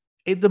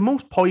 the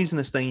most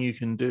poisonous thing you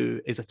can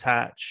do is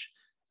attach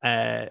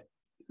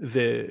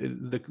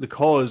the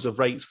cause of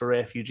rights for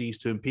refugees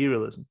to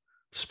imperialism.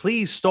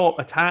 Please stop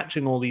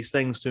attaching all these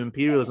things to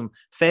imperialism.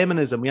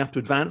 Feminism, we have to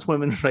advance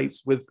women's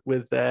rights with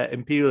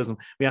imperialism.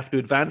 We have to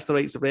advance the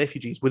rights of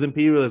refugees with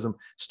imperialism.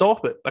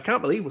 Stop it. I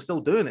can't believe we're still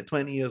doing it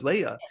 20 years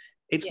later.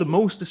 It's the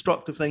most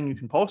destructive thing you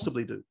can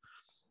possibly do.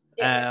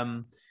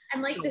 And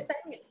like the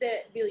thing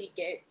that really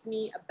gets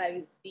me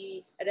about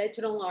the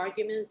original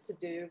arguments to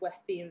do with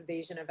the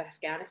invasion of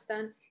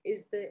Afghanistan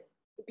is that,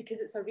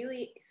 because it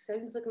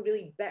sounds like a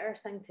really bitter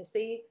thing to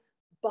say,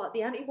 but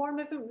the anti-war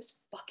movement was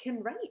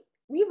fucking right.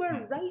 We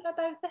were right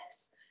about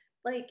this.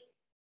 Like,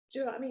 do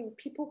you know what I mean?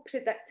 People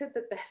predicted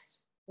that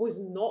this was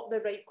not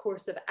the right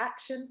course of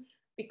action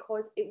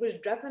because it was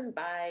driven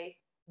by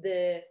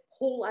the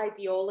whole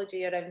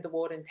ideology around the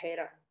war on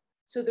terror.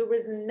 So there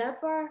was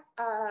never,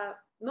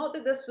 not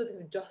that this would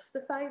have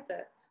justified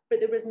it, but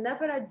there was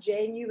never a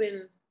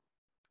genuine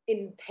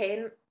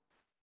intent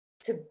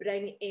to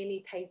bring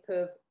any type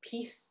of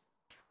peace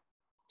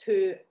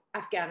to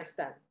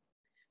Afghanistan.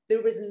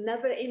 There was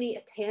never any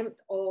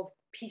attempt of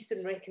peace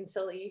and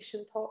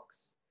reconciliation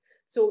talks.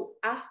 So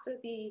after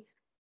the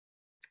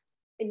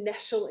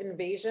initial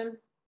invasion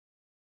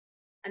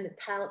and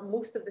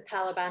most of the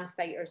Taliban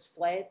fighters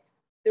fled,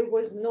 there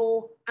was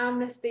no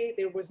amnesty,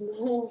 there was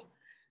no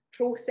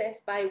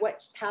process by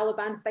which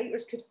Taliban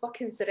fighters could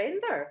fucking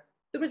surrender.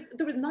 There was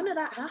none of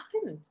that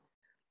happened.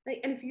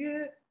 Like, and if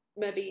you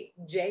maybe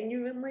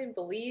genuinely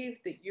believed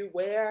that you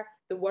were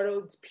the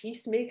world's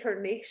peacemaker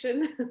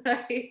nation,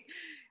 right,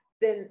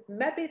 then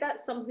maybe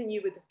that's something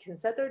you would have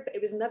considered, but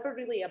it was never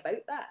really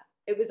about that.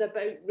 It was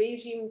about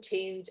regime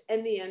change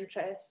in the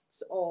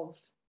interests of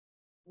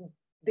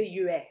the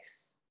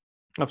US.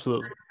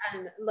 Absolutely.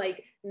 And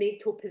like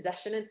NATO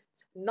positioning,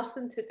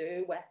 nothing to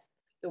do with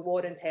the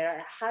war on terror.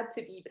 It had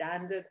to be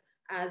branded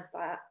as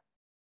that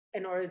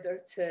in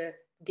order to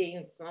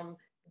gain some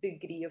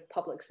degree of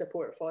public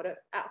support for it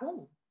at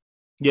home.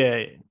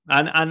 Yeah,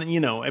 and you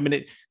know, I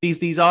mean,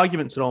 these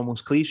arguments are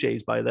almost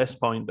cliches by this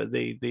point, but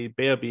they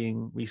bear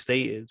being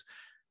restated.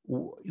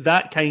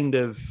 That kind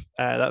of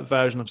that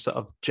version of sort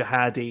of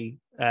jihadi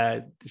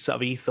sort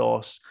of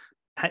ethos,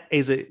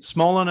 is it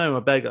smaller now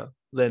or bigger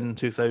than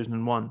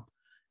 2001?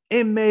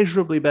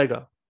 Immeasurably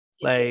bigger.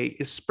 Like,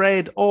 it's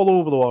spread all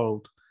over the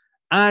world,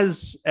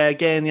 as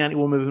again the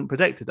anti-war movement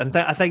predicted. And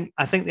I think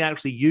they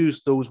actually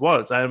used those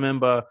words. I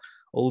remember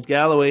Old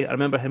Galloway, I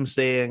remember him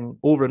saying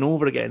over and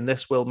over again,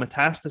 this will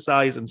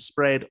metastasize and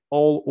spread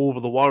all over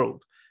the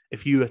world.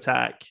 If you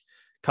attack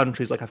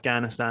countries like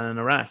Afghanistan and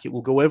Iraq, it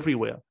will go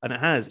everywhere. And it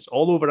has. It's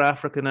all over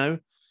Africa now.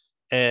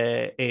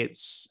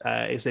 It's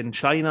in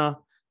China.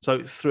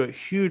 So through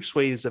huge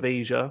swathes of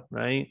Asia,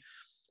 right?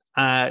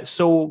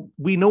 So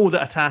we know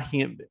that attacking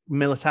it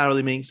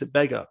militarily makes it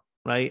bigger,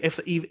 right?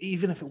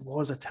 Even if it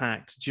was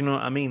attacked, do you know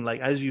what I mean?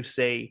 Like, as you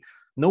say,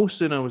 no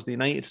sooner was the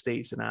United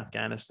States in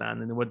Afghanistan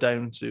than they were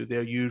down to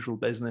their usual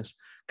business,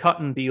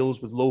 cutting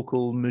deals with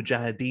local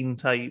mujahideen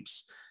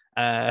types.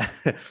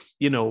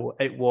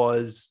 It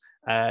was,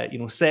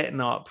 setting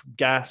up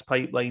gas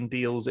pipeline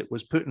deals. It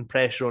was putting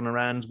pressure on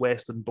Iran's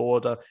western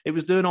border. It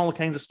was doing all the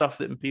kinds of stuff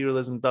that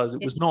imperialism does.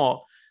 It was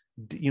not,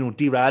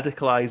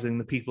 de-radicalizing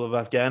the people of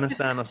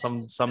Afghanistan or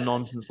some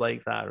nonsense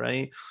like that,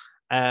 right?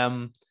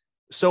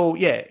 So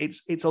yeah,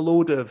 it's a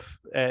load of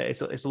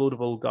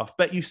old guff,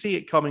 but you see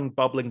it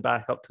bubbling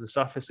back up to the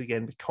surface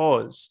again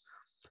because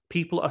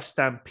people are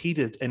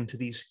stampeded into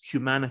these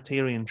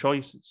humanitarian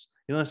choices.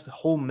 That's the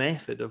whole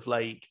method of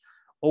like,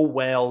 oh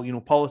well,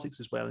 politics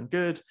is well and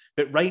good,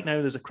 but right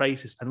now there's a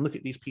crisis, and look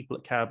at these people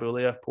at Kabul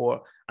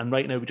airport, and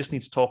right now we just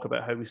need to talk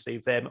about how we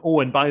save them. Oh,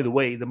 and by the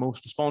way, the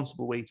most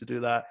responsible way to do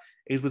that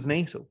is with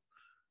NATO,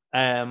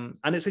 and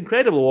it's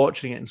incredible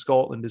watching it in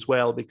Scotland as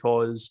well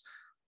because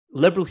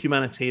liberal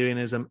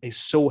humanitarianism is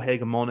so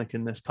hegemonic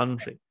in this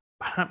country,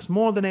 perhaps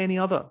more than any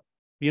other.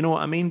 You know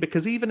what I mean?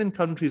 Because even in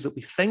countries that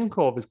we think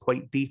of as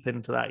quite deep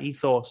into that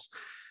ethos,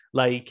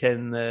 like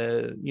in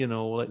the,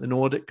 like the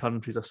Nordic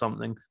countries or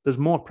something, there's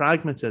more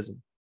pragmatism.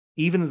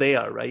 Even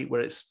there, right, where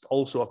it's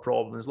also a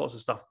problem. There's lots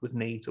of stuff with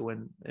NATO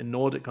in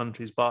Nordic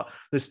countries, but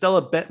there's still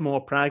a bit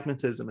more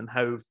pragmatism in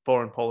how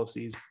foreign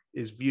policy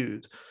is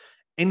viewed.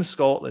 In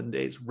Scotland,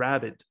 it's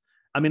rabid.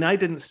 I mean, I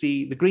didn't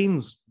see the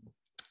Greens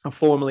are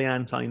formally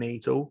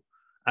anti-NATO.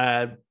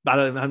 But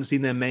I haven't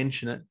seen them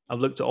mention it. I've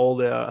looked at all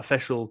their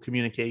official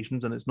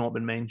communications and it's not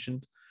been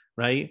mentioned,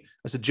 right?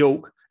 It's a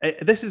joke.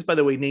 This is, by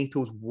the way,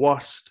 NATO's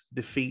worst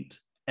defeat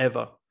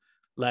ever.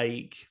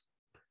 Like,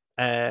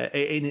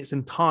 in its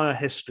entire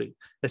history,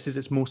 this is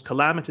its most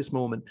calamitous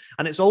moment.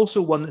 And it's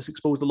also one that's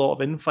exposed a lot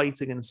of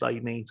infighting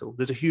inside NATO.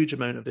 There's a huge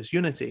amount of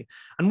disunity.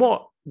 And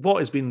what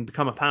has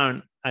become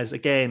apparent, as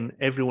again,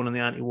 everyone on the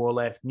anti-war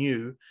left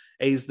knew,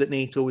 is that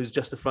NATO is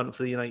just a front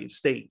for the United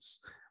States.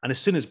 And as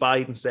soon as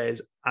Biden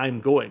says, I'm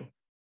going,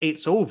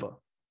 it's over.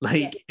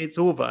 It's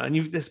over. And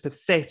you've this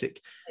pathetic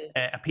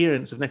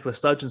appearance of Nicola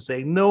Sturgeon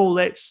saying, no,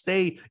 let's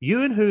stay.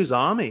 You and whose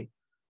army?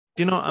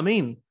 Do you know what I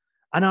mean?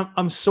 And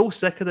I'm so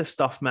sick of this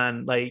stuff,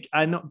 man. Like,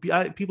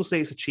 people say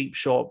it's a cheap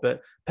shot,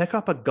 but pick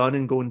up a gun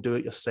and go and do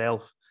it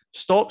yourself.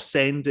 Stop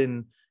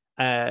sending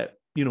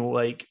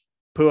like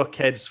poor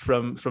kids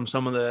from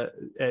some of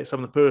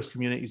the poorest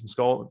communities in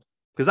Scotland,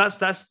 because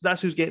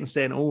that's who's getting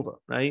sent over,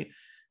 right?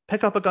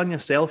 Pick up a gun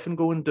yourself and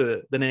go and do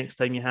it the next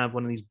time you have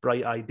one of these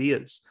bright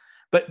ideas.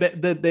 But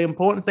the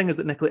important thing is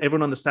that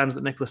everyone understands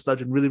that Nicola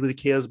Sturgeon really, really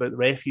cares about the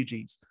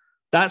refugees.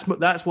 That's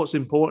what's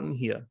important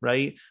here,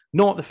 right?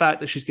 Not the fact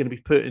that she's going to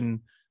be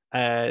putting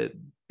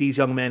these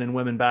young men and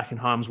women back in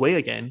harm's way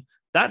again.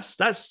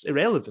 That's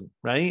irrelevant,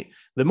 right?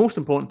 The most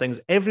important thing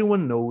is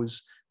everyone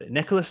knows that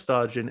Nicola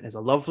Sturgeon is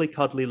a lovely,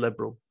 cuddly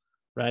liberal,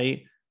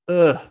 right?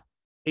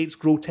 It's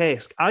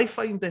grotesque. I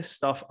find this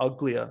stuff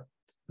uglier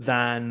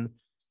than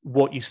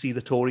what you see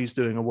the Tories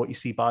doing or what you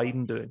see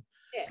Biden doing.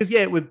 Because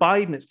with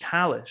Biden it's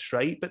callous,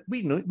 right? But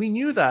we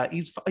knew that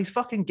he's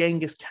fucking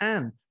Genghis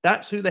Khan.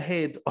 That's who the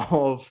head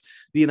of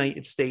the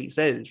United States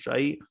is,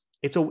 right?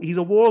 He's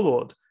a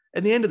warlord.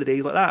 At the end of the day,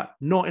 he's like that.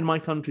 Not in my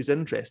country's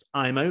interest.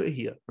 I'm out of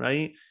here,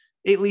 right?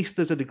 At least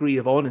there's a degree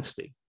of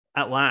honesty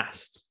at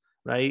last,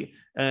 right?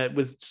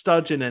 With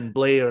Sturgeon and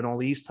Blair and all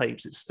these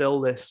types, it's still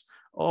this.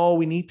 Oh,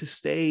 we need to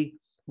stay.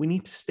 We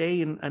need to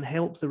stay and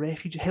help the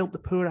refugees, help the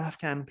poor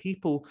Afghan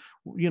people.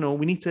 We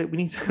need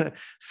to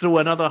throw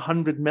another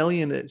 100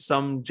 million at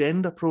some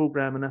gender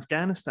program in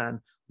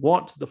Afghanistan.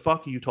 What the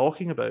fuck are you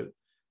talking about?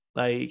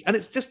 Like, and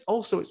it's just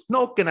also, it's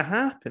not going to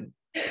happen.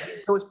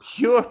 So it's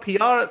pure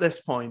PR at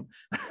this point.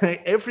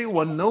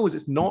 Everyone knows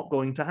it's not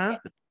going to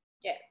happen.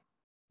 Yeah.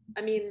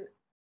 I mean,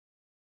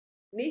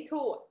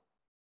 NATO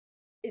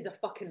is a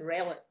fucking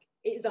relic.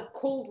 It is a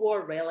Cold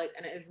War relic,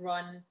 and it is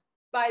run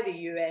by the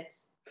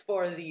US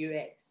for the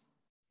US.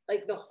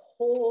 Like the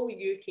whole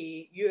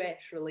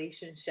UK-US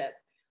relationship,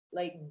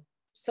 like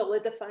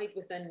solidified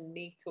within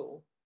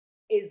NATO,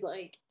 is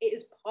like, it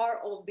is part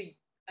of the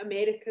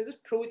America's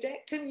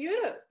project in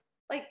Europe.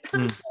 Like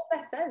that's what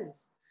this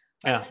is.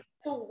 Yeah. Like,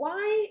 so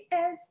why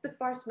is the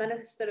First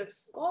Minister of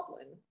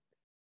Scotland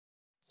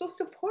so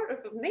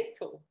supportive of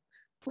NATO?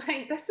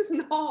 Like this is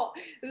not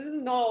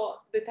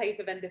the type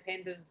of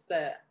independence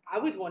that I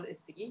would want to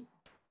see.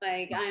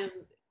 Like I am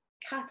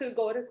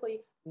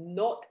categorically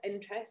not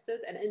interested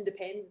in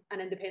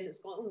independent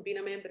Scotland being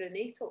a member of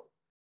NATO.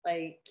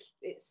 Like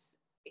the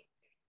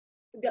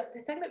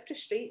thing that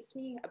frustrates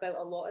me about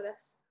a lot of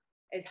this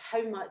is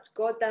how much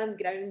goddamn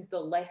ground the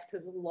left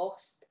has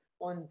lost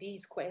on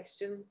these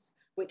questions,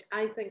 which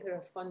I think are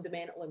of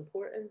fundamental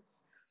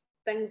importance.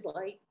 Things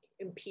like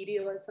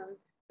imperialism,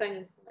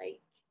 things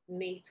like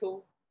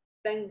NATO,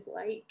 things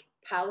like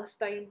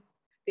Palestine.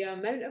 The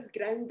amount of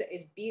ground that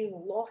is being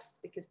lost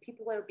because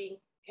people are being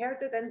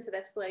herded into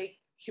this like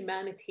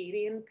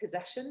humanitarian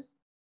position.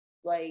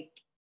 Like,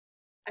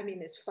 I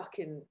mean, it's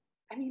fucking,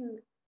 I mean.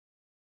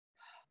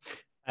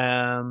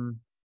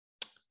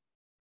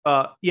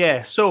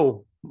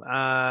 So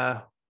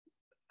I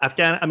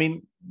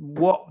mean,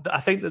 what I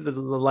think that the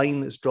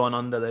line that's drawn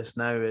under this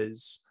now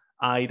is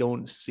I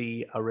don't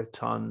see a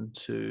return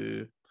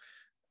to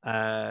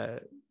the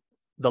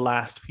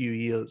last few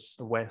years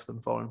of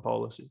Western foreign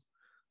policy.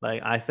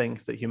 Like, I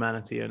think that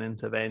humanitarian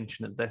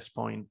intervention at this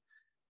point,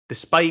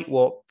 despite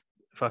what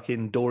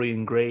fucking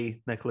Dorian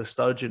Gray, Nicola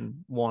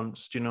Sturgeon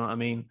wants, do you know what I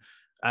mean?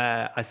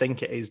 I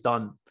think it is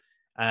done.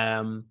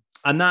 And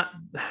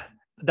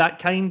that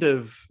kind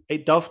of,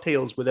 it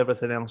dovetails with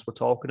everything else we're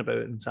talking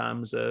about in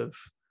terms of,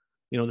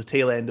 the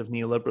tail end of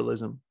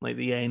neoliberalism, like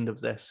the end of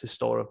this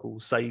historical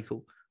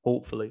cycle,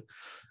 hopefully.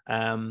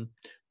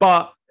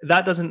 But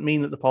that doesn't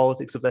mean that the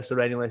politics of this are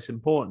any less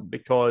important,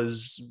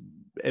 because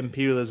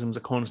imperialism is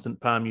a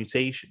constant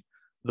permutation.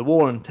 The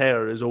war on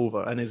terror is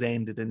over and is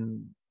ended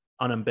in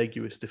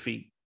unambiguous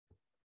defeat.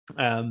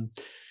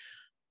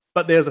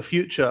 But there's a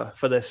future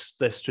for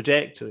this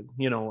trajectory.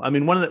 I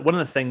mean, one of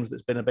the things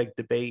that's been a big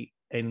debate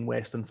in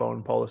Western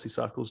foreign policy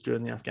circles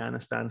during the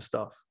Afghanistan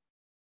stuff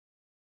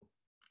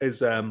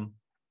is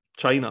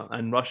China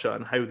and Russia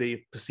and how they're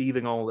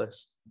perceiving all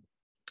this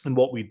and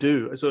what we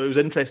do. So it was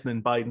interesting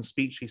in Biden's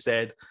speech, he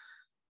said,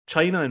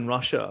 China and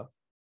Russia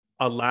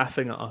are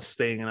laughing at us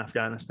staying in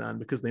Afghanistan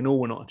because they know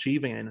we're not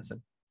achieving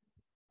anything.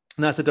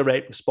 And that's a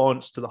direct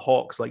response to the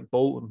hawks like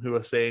Bolton, who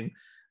are saying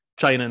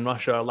China and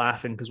Russia are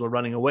laughing because we're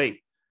running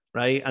away,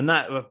 right? And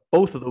that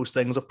both of those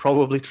things are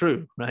probably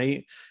true,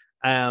 right?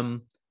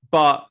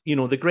 But,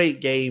 the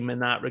great game in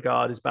that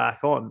regard is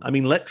back on. I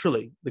mean,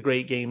 literally, the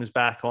great game is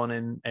back on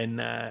in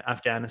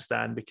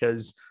Afghanistan,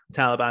 because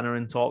Taliban are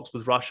in talks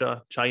with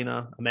Russia,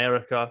 China,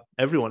 America,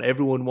 everyone.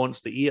 Everyone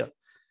wants the ear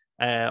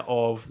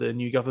of the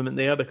new government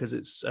there because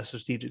it's a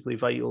strategically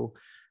vital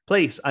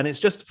place. And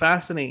it's just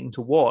fascinating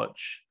to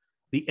watch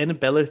the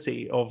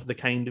inability of the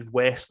kind of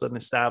Western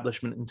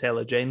establishment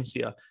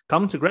intelligentsia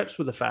come to grips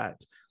with the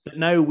fact that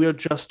now we're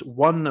just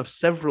one of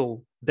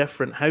several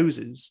different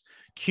houses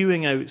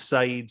queuing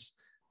outside,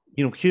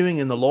 queuing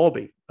in the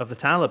lobby of the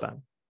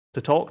Taliban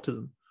to talk to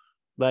them.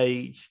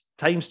 Like,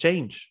 times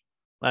change.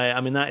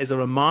 I mean, that is a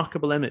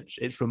remarkable image.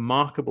 It's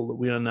remarkable that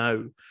we are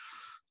now,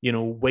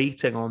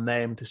 waiting on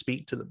them to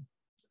speak to them.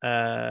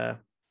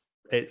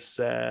 It's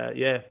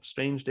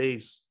strange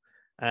days.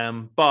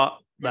 But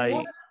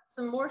like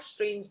some more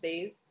strange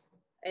days.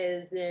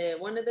 is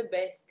one of the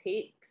best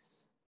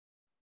takes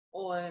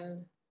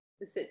on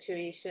the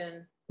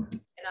situation in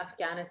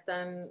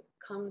Afghanistan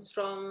comes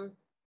from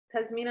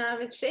Tasmina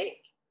Ahmed Sheikh.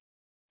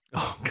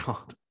 Oh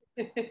God.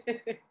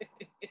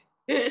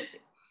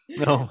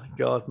 Oh my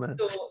God, man.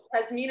 So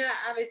Tasmina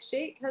Ahmed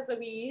Sheikh has a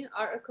wee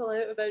article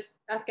out about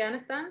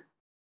Afghanistan.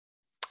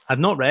 I've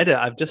not read it.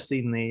 I've just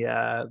seen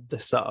the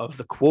sort of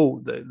the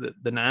quote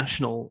the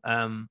National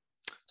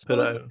put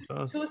out.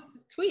 Chose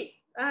to tweet.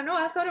 I don't know.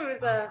 I thought it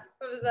was a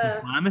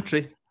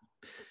inflammatory.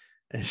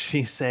 And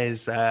she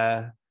says,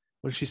 what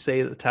did she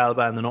say? That the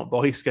Taliban, they're not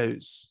Boy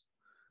Scouts,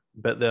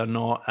 but they're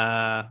not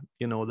they're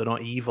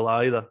not evil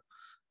either.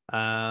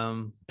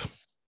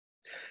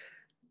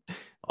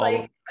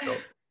 Like, I don't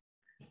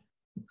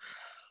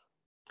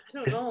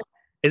know.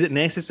 Is it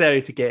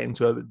necessary to get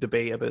into a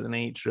debate about the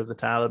nature of the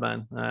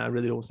Taliban? I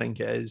really don't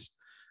think it is.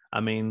 I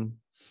mean,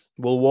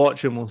 we'll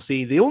watch and we'll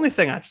see. The only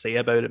thing I'd say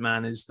about it,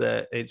 man, is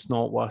that it's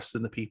not worse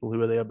than the people who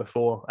were there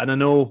before. And I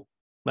know,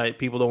 like,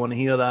 people don't want to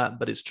hear that,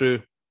 but it's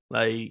true.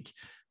 Like,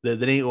 the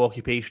NATO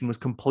occupation was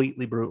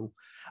completely brutal.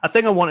 A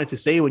thing I wanted to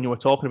say when you were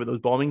talking about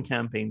those bombing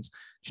campaigns, do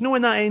you know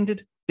when that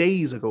ended?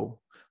 Days ago.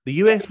 The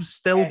US was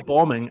still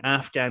bombing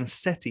Afghan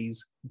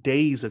cities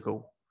days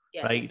ago,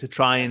 right, to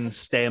try and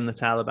stem the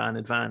Taliban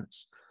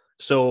advance.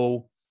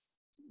 So,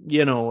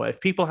 if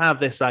people have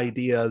this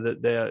idea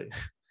that they're,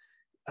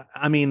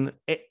 I mean,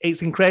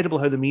 it's incredible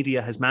how the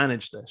media has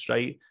managed this,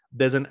 right?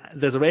 There's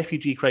a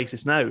refugee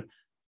crisis now.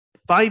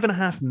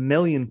 5.5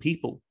 million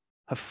people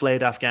have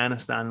fled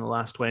Afghanistan in the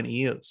last 20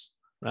 years,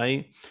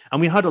 right? And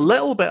we heard a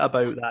little bit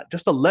about that,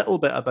 just a little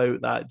bit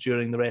about that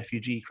during the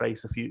refugee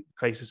crisis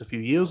a few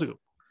years ago.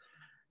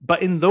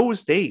 But in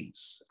those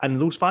days, and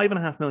those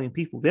 5.5 million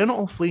people, they're not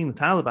all fleeing the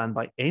Taliban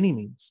by any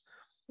means.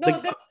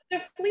 No,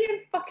 they're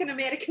fleeing fucking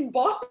American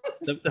bombs.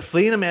 They're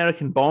fleeing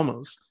American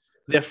bombers.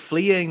 They're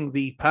fleeing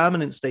the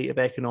permanent state of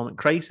economic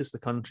crisis the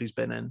country's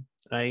been in,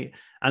 right?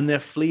 And they're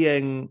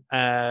fleeing.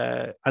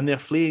 By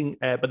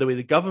the way,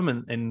 the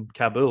government in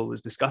Kabul was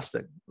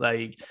disgusting.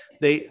 Like,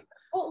 they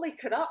totally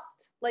corrupt.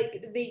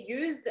 Like, they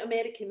used the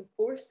American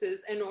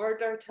forces in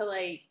order to,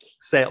 like,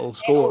 settle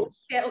scores.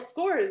 Settle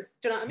scores.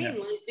 Do you know what I mean?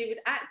 Yeah.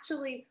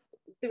 Like,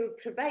 they would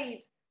provide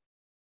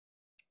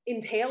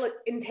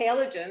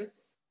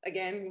intelligence,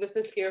 again with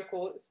the scare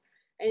quotes,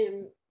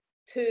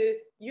 to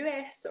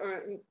US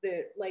or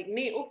the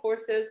NATO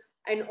forces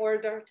in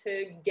order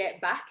to get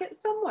back at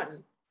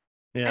someone.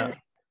 Yeah. And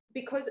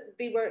because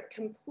they were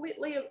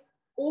completely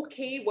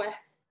okay with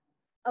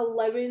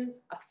allowing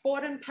a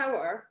foreign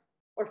power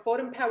or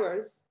foreign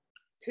powers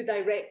to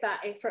direct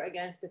that effort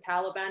against the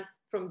Taliban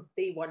from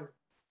day one.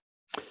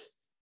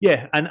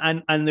 Yeah,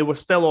 and they were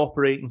still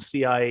operating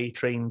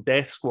CIA-trained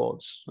death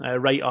squads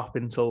right up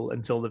until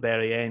the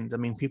very end. I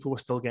mean, people were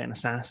still getting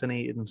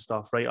assassinated and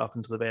stuff right up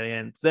until the very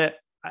end.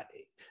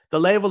 The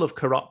level of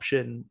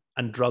corruption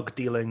and drug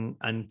dealing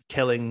and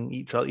killing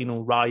each other,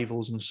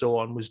 rivals and so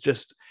on, was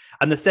just.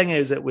 And the thing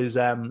is, it was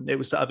sort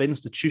of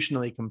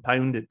institutionally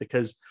compounded,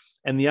 because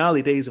in the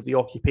early days of the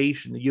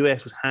occupation, the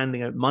US was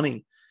handing out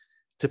money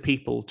to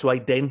people to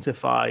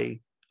identify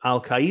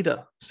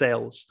Al-Qaeda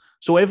cells.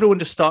 So everyone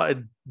just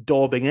started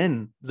daubing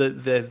in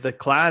the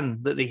clan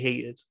that they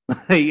hated.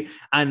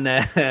 And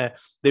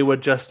they were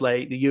just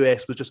like, the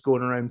US was just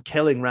going around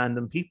killing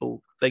random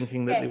people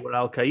thinking that they were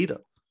Al-Qaeda.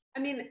 I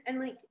mean, and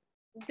like,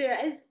 there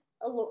is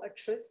a lot of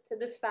truth to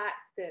the fact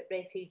that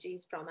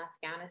refugees from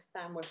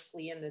Afghanistan were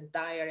fleeing the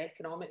dire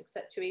economic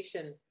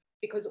situation.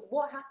 Because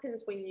what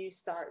happens when you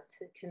start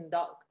to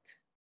conduct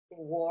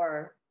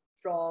war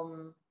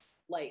from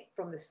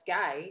the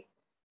sky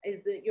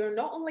is that you're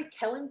not only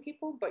killing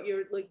people, but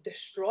you're like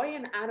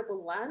destroying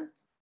arable land.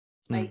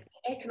 Like,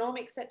 the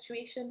economic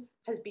situation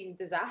has been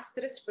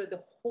disastrous for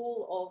the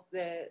whole of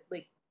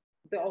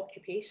the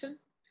occupation,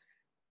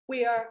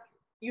 where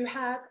you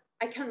have,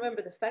 I can't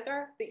remember the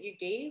figure that you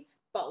gave,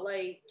 but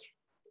like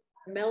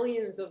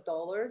millions of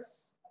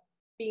dollars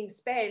being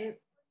spent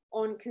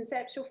on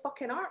conceptual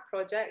fucking art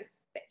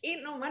projects that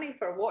ain't no money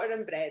for water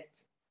and bread.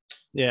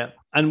 Yeah,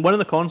 and one of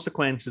the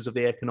consequences of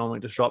the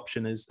economic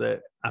disruption is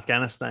that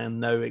Afghanistan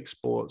now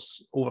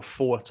exports over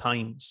 4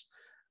 times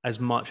as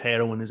much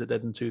heroin as it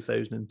did in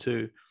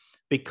 2002,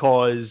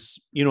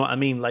 because, you know what I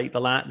mean, like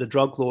the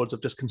drug lords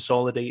have just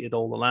consolidated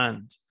all the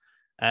land,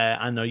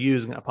 and they're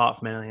using it, apart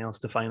from anything else,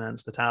 to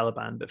finance the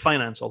Taliban, but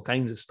finance all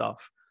kinds of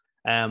stuff.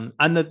 And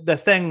the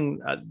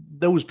thing,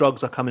 those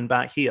drugs are coming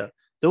back here.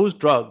 Those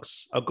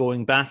drugs are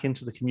going back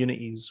into the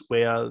communities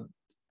where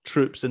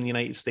troops in the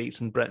United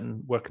States and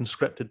Britain were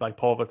conscripted by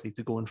poverty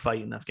to go and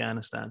fight in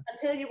Afghanistan. I'll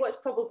tell you what's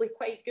probably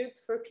quite good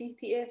for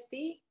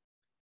PTSD.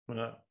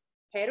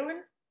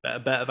 Heroin. A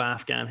bit of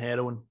Afghan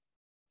heroin.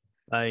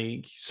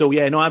 Like, so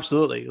yeah, no,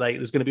 absolutely. Like,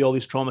 there's going to be all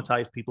these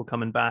traumatized people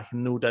coming back,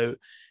 and no doubt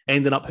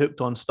ending up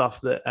hooked on stuff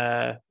that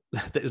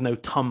that is now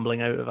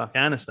tumbling out of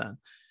Afghanistan.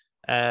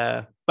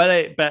 But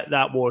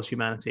that war's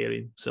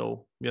humanitarian,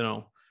 so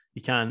you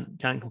can't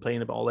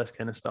complain about all this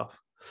kind of stuff.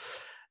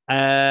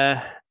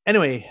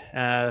 Anyway,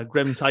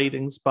 grim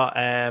tidings, but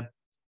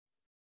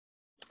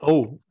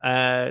Oh,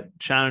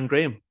 Sharon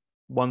Graham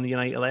won the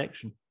Unite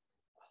election.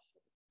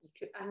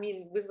 I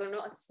mean, was there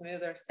not a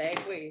smoother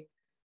segue?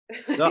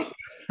 No.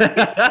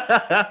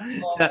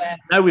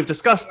 Now we've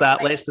discussed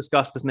that, let's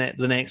discuss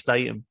the next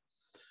item.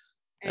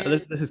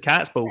 This is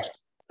Kat's post.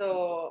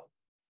 So,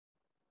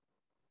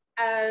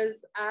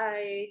 as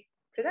I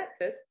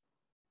predicted,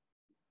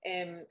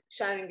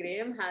 Sharon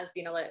Graham has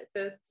been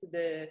elected to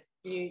the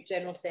new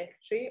General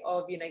Secretary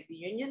of Unite the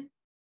Union.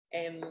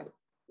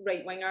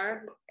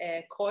 Right-winger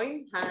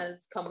Coyne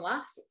has come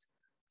last.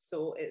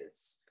 So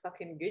it's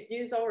fucking good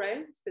news all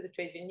round for the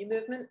trade union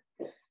movement.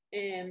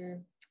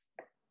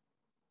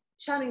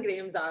 Sharon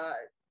Graham's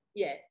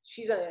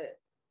she's a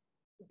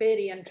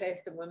very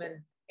interesting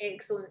woman,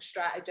 excellent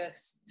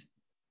strategist,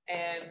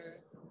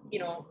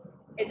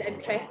 is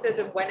interested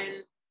in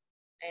winning.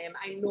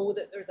 I know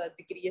that there's a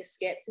degree of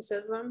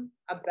skepticism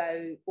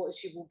about what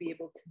she will be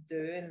able to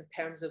do in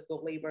terms of the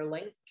Labour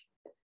link.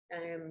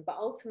 But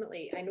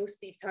ultimately, I know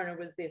Steve Turner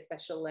was the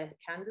official left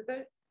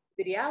candidate.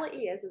 The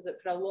reality is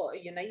that for a lot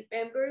of Unite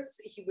members,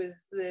 he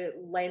was the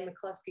Len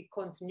McCluskey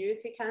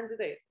continuity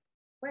candidate.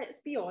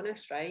 Let's be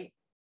honest, right?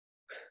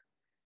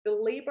 The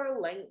Labour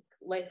link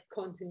left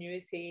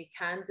continuity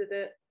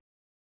candidate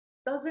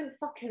doesn't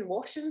fucking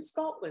wash in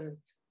Scotland.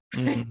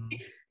 The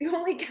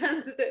only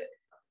candidate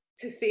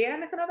to say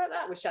anything about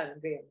that was Sharon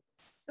Graham.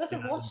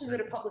 Doesn't wash in the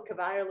Republic of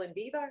Ireland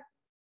either.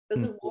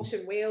 Doesn't wash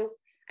in Wales.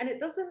 And it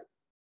doesn't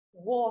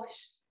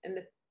wash in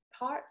the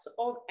parts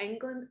of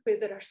England where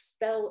there are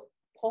still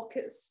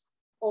pockets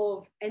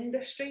of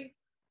industry,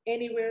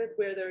 anywhere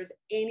where there's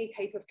any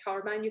type of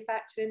car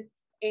manufacturing,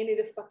 any of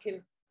the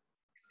fucking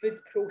food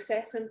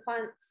processing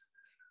plants,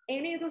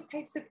 any of those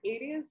types of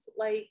areas.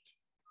 Like,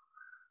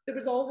 there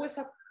was always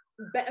a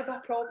bit of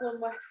a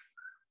problem with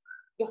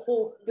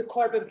the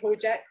Corbyn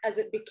project as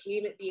it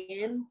became at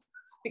the end,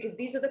 because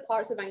these are the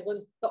parts of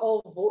England that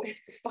all voted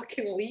to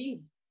fucking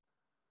leave,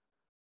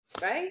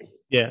 right?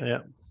 Yeah.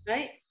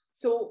 Right?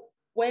 So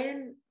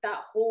when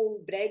that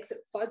whole Brexit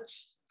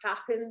fudge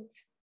happened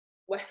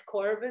with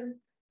Corbyn,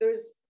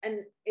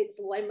 it's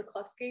Len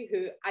McCluskey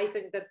who I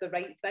think did the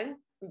right thing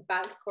and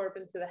backed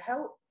Corbyn to the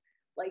hilt.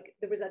 Like,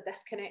 there was a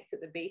disconnect at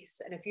the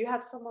base. And if you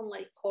have someone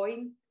like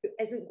Coyne who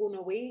isn't going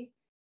away,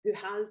 who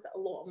has a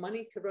lot of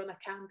money to run a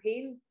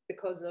campaign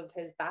because of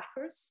his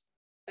backers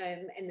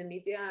in the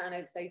media and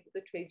outside of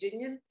the trade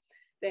union,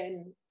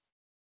 then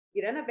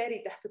you're in a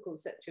very difficult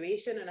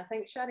situation. And I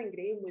think Sharon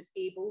Graham was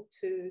able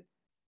to,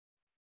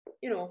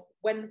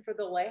 win for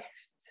the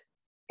left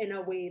in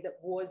a way that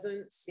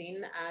wasn't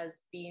seen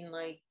as being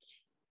like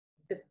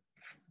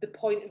the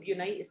point of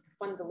Unite is to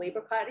fund the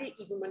Labour Party,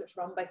 even when it's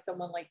run by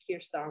someone like Keir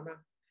Starmer.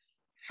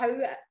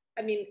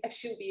 If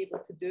she'll be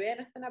able to do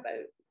anything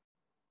about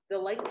the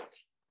link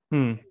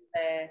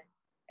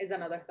is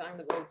another thing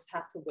that we'll just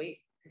have to wait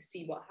to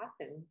see what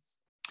happens.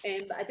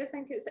 But I do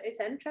think it's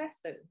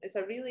interesting. It's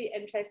a really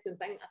interesting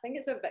thing. I think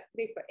it's a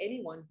victory for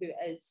anyone who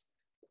is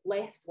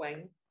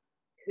left-wing,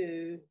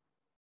 who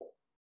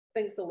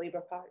thinks the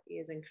Labour Party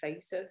is in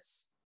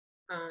crisis,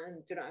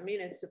 and, do you know what I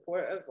mean, is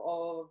supportive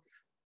of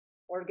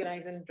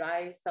organising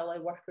drives to allow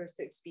workers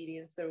to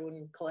experience their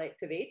own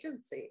collective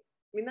agency.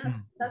 I mean,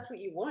 that's what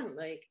you want.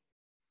 Like,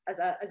 as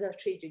a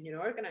trade union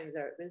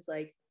organiser, it was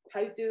like,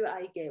 how do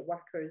I get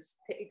workers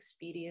to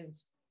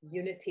experience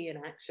unity in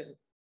action?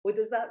 What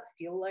does that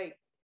feel like,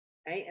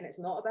 right? And it's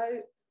not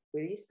about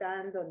where you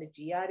stand on the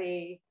GRA,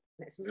 and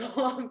it's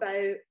not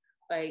about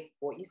like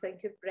what you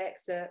think of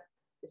Brexit.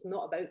 It's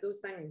not about those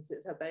things.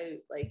 It's about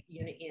like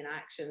unity in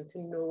action, to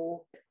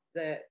know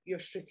that your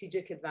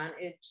strategic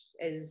advantage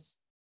is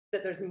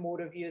that there's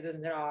more of you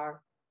than there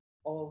are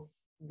of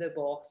the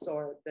boss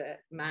or the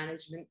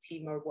management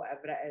team or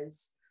whatever it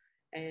is.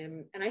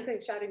 And I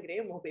think Sharon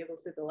Graham will be able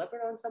to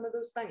deliver on some of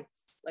those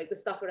things, like the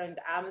stuff around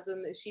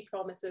Amazon that she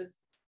promises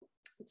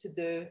to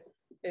do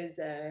is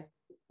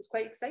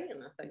quite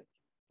exciting, I think.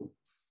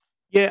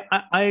 Yeah,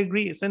 I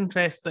agree. It's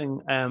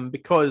interesting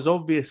because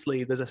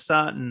obviously there's a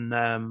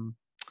certain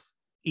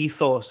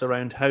ethos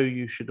around how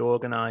you should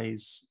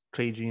organise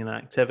trade union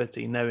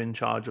activity now in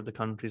charge of the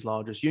country's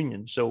largest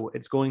union. So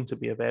it's going to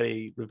be a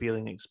very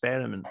revealing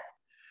experiment.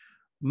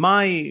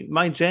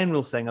 My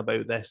general thing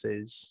about this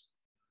is,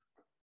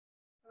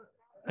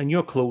 and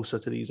you're closer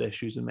to these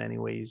issues in many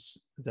ways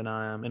than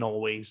I am in all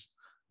ways,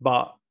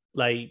 but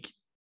like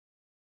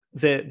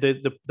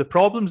the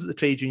problems that the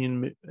trade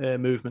union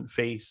movement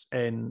face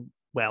in,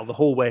 well, the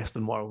whole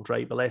Western world,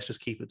 right? But let's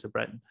just keep it to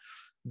Britain.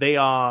 They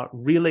are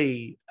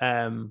really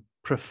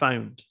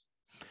profound.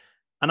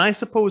 And I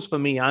suppose for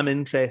me, I'm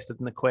interested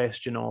in the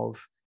question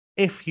of,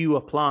 if you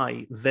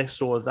apply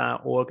this or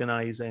that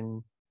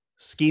organising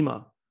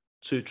schema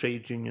to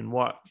trade union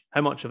work,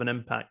 how much of an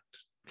impact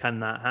can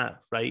that have,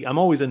 right? I'm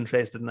always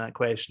interested in that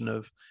question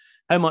of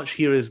how much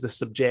here is the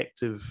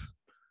subjective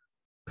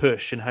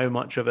push and how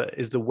much of it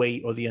is the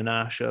weight or the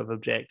inertia of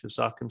objective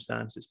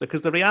circumstances.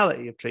 Because the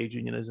reality of trade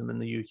unionism in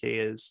the UK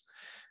is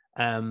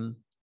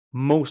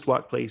most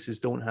workplaces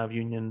don't have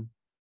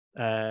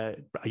a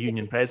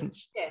union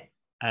presence.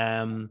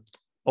 Yeah.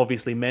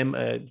 obviously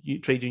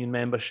trade union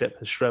membership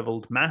has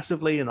shriveled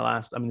massively in the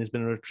last, I mean, there's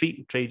been a retreat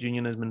of trade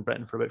unionism in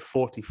Britain for about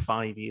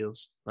 45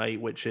 years, right?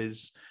 Which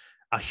is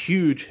a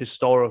huge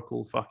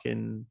historical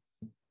fucking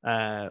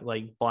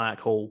like black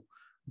hole.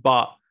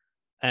 But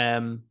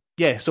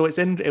yeah, so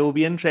it will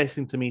be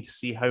interesting to me to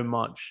see how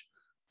much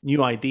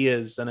new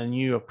ideas and a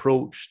new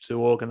approach to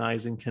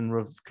organizing can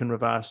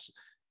reverse,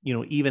 you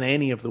know, even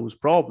any of those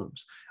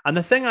problems. And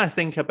the thing I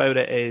think about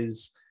it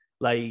is,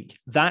 like,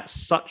 that's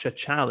such a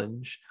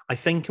challenge. I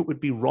think it would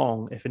be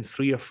wrong if in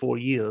 3 or 4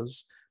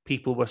 years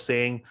people were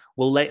saying,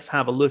 well, let's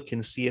have a look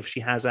and see if she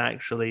has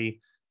actually,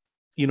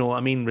 you know,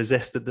 I mean,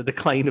 resisted the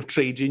decline of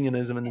trade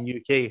unionism in the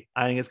UK.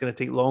 I think it's going to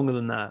take longer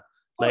than that.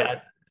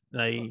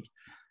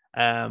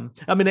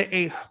 I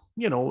mean,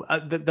 you know,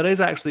 there's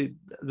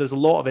a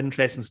lot of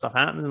interesting stuff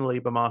happening in the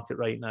labour market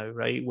right now,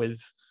 right?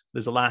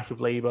 There's a lack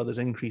of labour, there's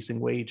increasing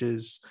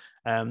wages,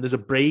 there's a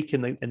break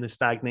in the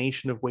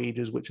stagnation of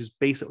wages, which is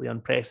basically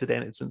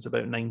unprecedented since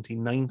about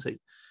 1990.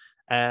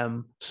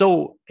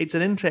 So it's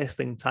an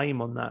interesting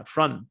time on that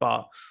front,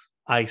 but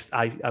I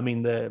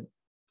mean,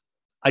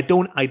 I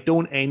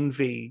don't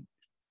envy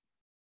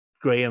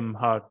Graham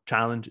her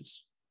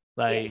challenges.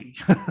 Like,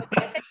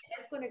 yeah.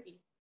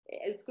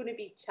 It's going to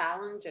be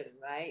challenging,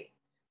 right?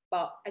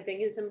 But I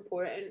think it's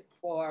important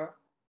for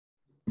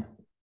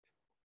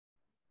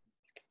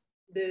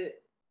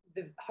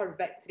her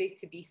victory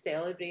to be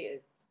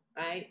celebrated,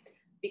 right?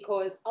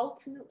 Because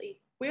ultimately,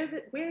 where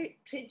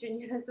trade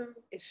unionism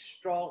is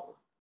strong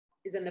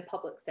is in the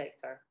public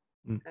sector,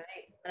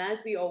 right? And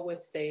as we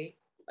always say,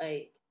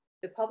 like,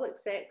 the public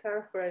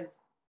sector, for as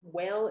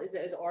well as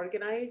it is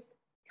organised,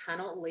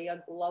 cannot lay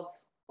a glove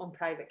on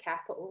private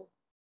capital.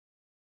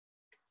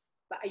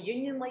 But a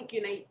union like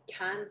Unite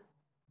can,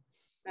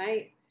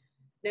 right?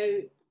 Now,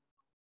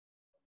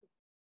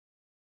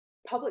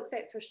 public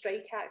sector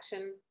strike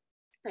action,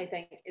 I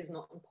think, is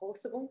not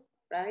impossible,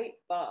 right?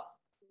 But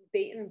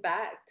dating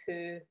back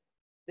to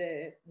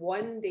the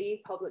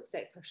one-day public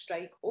sector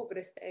strike over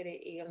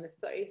austerity on the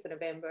 30th of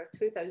November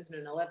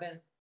 2011,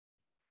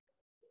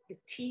 the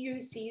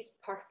TUC's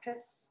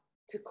purpose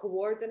to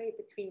coordinate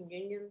between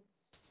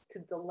unions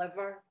to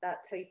deliver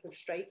that type of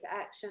strike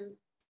action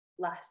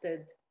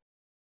lasted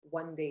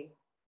one day,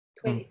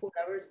 24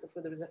 hours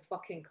before there was a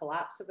fucking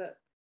collapse of it,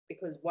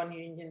 because one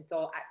union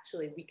thought,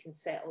 actually, we can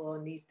settle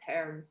on these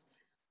terms,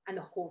 and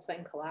the whole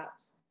thing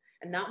collapsed.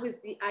 And I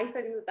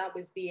think that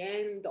was the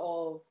end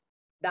of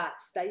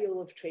that style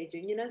of trade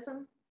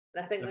unionism.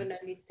 And I think there now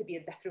needs to be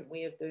a different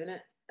way of doing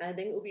it. And I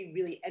think it will be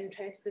really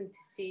interesting to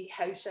see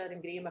how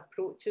Sharon Graham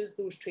approaches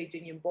those trade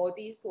union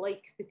bodies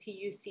like the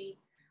TUC.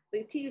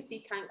 Like, the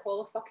TUC can't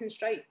call a fucking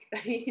strike,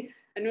 right?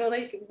 I know,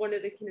 like, one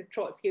of the kind of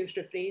Trotskyist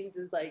refrains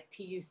is like,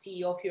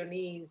 TUC off your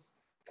knees,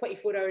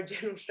 24-hour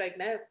general strike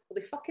now. Well,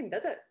 they fucking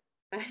did it,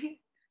 right?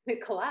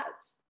 It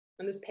collapsed,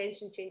 and those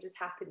pension changes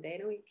happened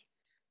anyway.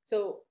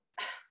 So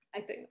I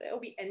think it'll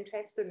be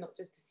interesting not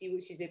just to see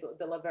what she's able to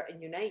deliver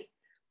in Unite,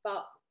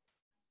 but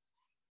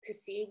to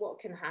see what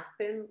can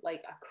happen,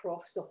 like,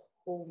 across the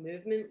whole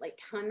movement. Like,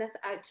 can this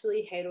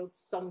actually herald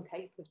some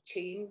type of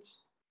change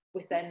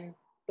within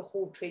the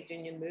whole trade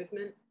union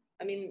movement?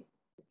 I mean,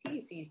 the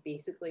TUC is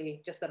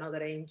basically just another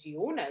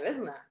NGO now,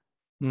 isn't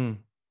it?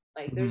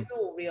 Like, there's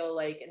no real,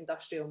 like,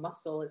 industrial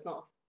muscle. It's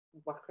not a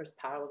workers'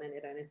 parliament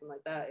or anything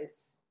like that.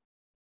 It's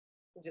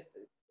just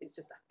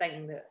a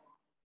thing that,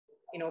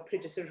 you know,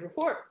 produces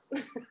reports.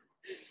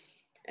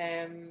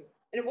 And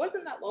it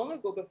wasn't that long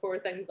ago before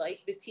things like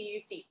the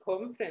TUC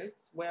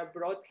conference were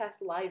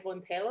broadcast live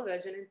on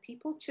television and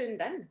people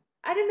tuned in.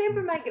 I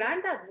remember my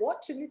granddad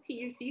watching the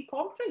TUC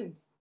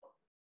conference.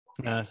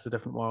 Yeah, it's a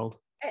different world.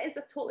 It is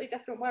a totally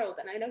different world,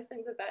 and I now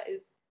think that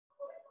is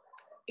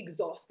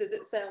exhausted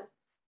itself.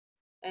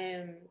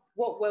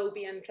 What will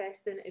be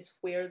interesting is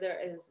where there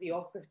is the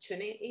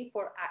opportunity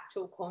for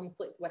actual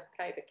conflict with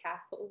private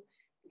capital.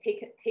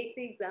 Take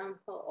the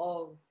example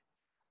of,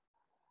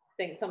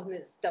 I think, something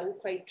that's still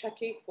quite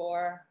tricky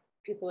for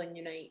people in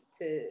Unite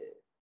to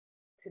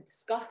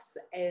discuss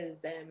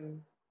is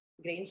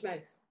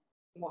Grangemouth,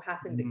 and what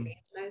happened at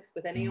Grangemouth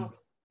with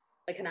INEOS,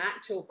 like an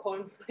actual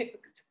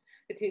conflict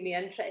between the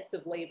interests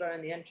of labour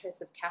and the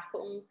interests of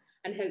capital,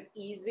 and how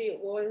easy it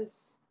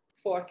was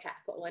for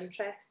capital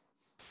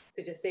interests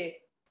to just say,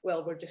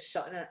 well, we're just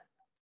shutting it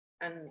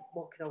and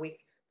walking away.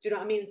 Do you know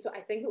what I mean? So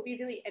I think it'll be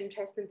really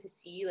interesting to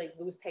see, like,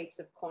 those types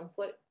of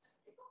conflicts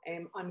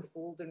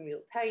unfold in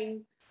real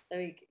time.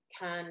 Like,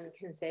 can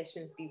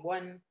concessions be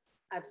won?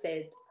 I've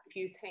said a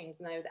few times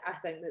now that I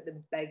think that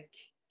the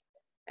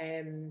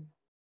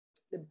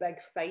big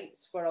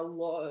fights for a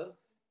lot of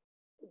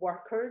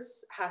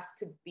workers has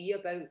to be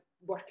about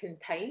working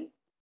time.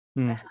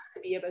 It has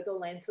to be about the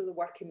length of the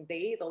working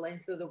day, the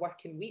length of the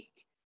working week.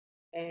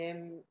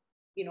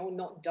 You know,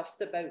 not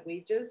just about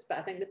wages, but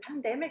I think the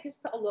pandemic has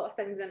put a lot of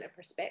things into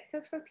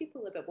perspective for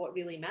people about what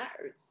really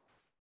matters.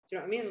 Do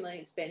you know what I mean?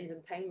 Like,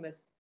 spending time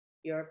with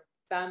your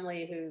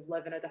family who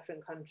live in a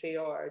different country,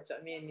 or, do you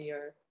know what I mean,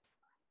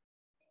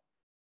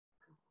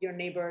 your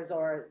neighbors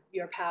or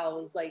your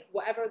pals, like,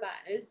 whatever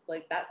that is,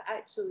 like, that's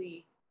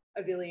actually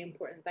a really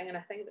important thing. And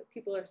I think that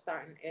people are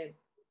starting to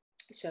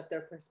shift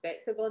their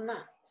perspective on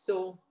that.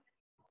 So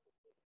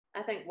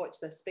I think watch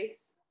this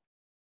space.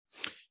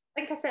 I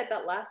think I said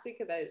that last week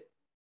about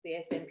the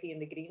SNP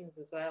and the Greens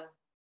as well.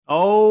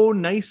 Oh,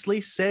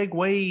 nicely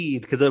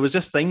segued. Because I was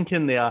just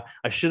thinking there,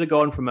 I should have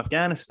gone from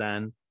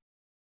Afghanistan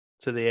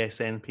to the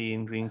SNP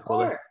and Green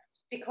Coalition.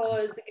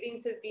 Because the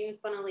Greens have been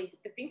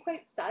they've been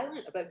quite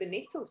silent about the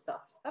NATO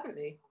stuff, haven't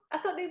they? I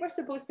thought they were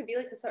supposed to be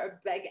like a sort of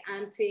big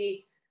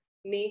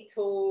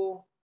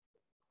anti-NATO.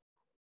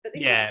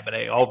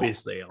 But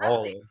obviously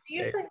all. Do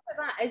you think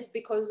that is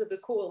because of the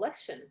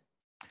coalition?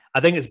 I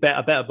think it's a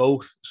bit of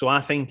both. So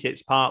I think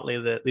it's partly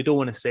that they don't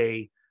want to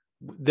say,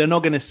 they're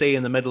not going to say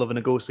in the middle of a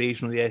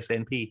negotiation with the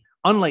SNP,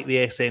 unlike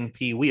the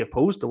SNP, we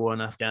opposed the war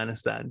in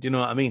Afghanistan. Do you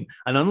know what I mean?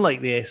 And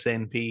unlike the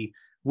SNP,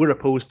 we're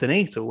opposed to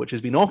NATO, which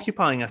has been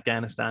occupying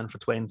Afghanistan for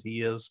 20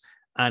 years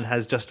and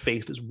has just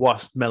faced its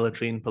worst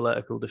military and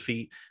political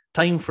defeat.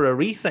 Time for a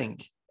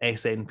rethink,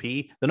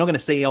 SNP. They're not going to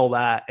say all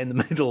that in the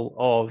middle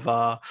of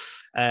a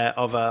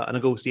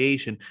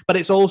negotiation. But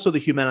it's also the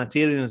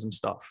humanitarianism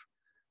stuff.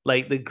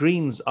 Like the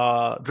Greens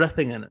are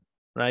dripping in it,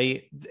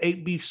 right?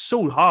 It'd be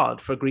so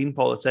hard for Green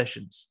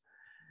politicians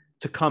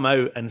to come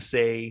out and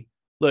say,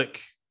 look,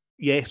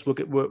 yes,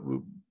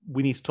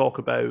 we need to talk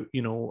about,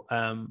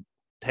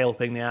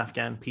 helping the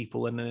Afghan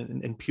people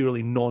in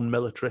purely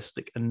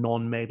non-militaristic and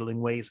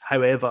non-meddling ways.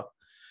 However,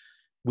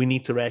 we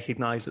need to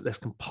recognize that this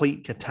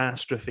complete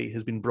catastrophe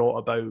has been brought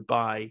about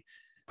by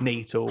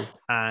NATO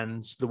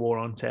and the war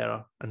on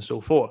terror and so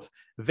forth.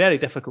 Very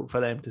difficult for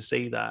them to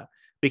say that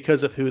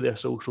because of who their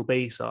social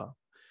base are.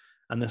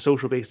 And the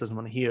social base doesn't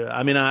want to hear it.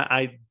 I mean,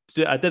 I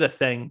did a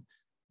thing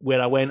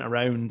where I went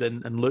around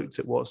and looked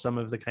at what some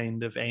of the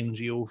kind of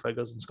NGO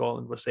figures in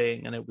Scotland were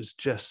saying, and it was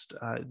just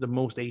the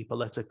most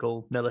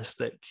apolitical,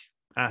 nihilistic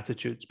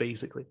attitudes,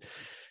 basically.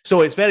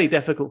 So it's very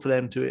difficult for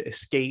them to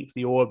escape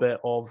the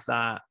orbit of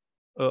that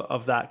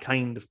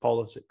kind of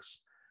politics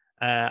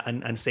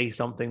and say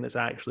something that's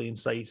actually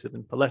incisive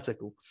and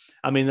political.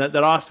 I mean,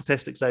 there are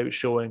statistics out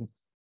showing,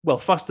 well,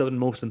 first and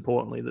most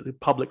importantly, that the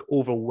public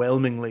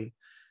overwhelmingly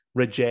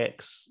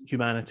rejects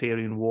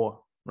humanitarian war,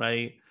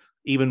 right?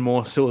 Even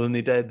more so than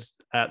they did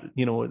at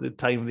the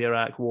time of the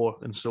Iraq War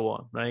and so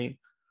on, right?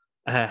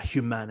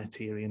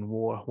 Humanitarian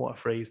war, what a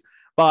phrase.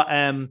 But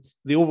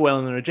they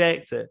overwhelmingly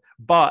reject it.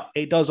 But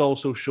it does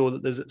also show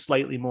that there's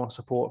slightly more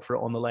support for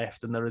it on the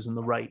left than there is on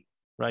the right,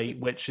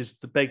 which is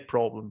the big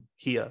problem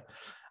here.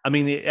 I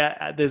mean,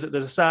 there's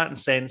a certain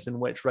sense in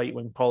which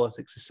right-wing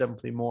politics is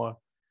simply more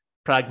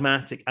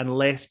pragmatic and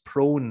less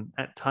prone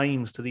at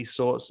times to these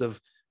sorts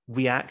of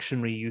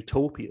reactionary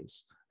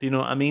utopias. Do you know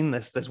what I mean?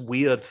 This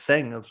weird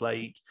thing of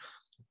like,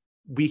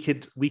 we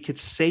could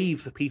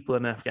save the people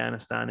in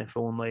Afghanistan if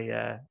only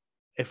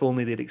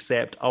they'd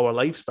accept our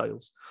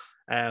lifestyles.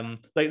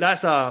 Like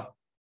that's a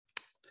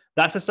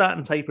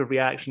certain type of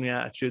reactionary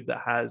attitude that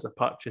has a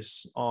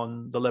purchase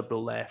on the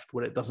liberal left,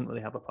 where it doesn't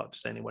really have a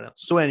purchase anywhere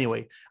else. So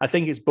anyway, I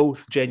think it's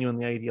both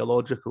genuinely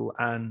ideological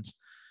and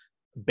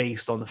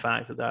based on the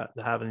fact that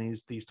they're having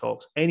these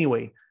talks.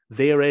 Anyway,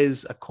 there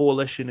is a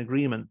coalition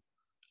agreement.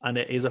 And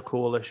it is a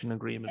coalition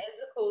agreement. It is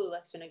a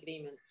coalition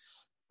agreement.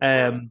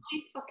 I'm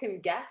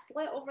fucking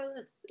gaslit over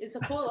this. It's a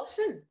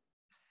coalition.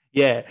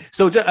 Yeah.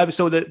 So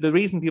the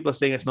reason people are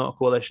saying it's not a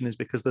coalition is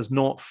because there's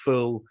not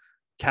full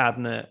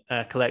cabinet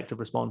collective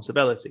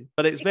responsibility,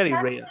 but it's very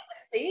rare. The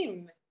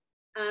same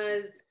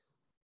as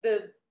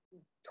the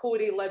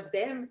Tory Lib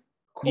Dem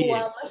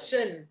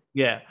coalition.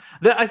 Yeah.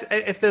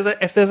 If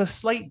there's a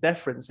slight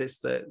difference, it's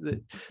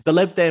the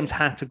Lib Dems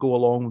had to go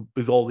along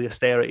with all the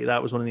austerity.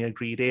 That was one of the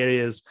agreed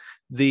areas.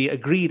 The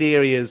agreed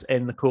areas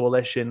in the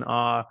coalition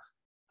are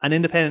an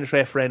independence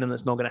referendum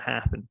that's not going to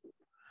happen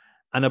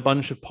and a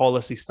bunch of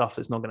policy stuff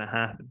that's not going to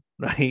happen,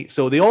 right?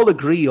 So they all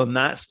agree on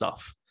that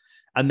stuff,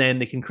 and then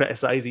they can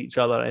criticize each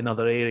other in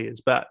other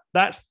areas. But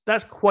that's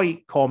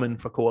quite common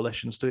for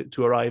coalitions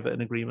to arrive at an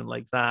agreement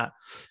like that.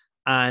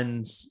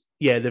 And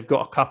yeah, they've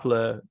got a couple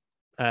of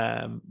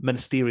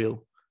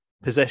ministerial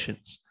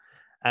positions.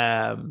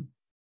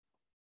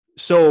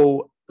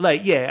 So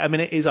like, yeah, I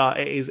mean, it is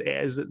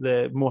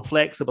the more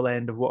flexible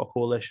end of what a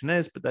coalition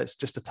is, but that's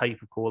just a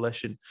type of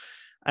coalition.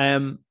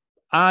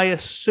 I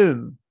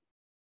assume,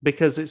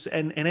 because it's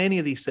in any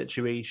of these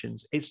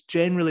situations, it's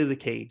generally the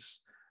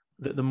case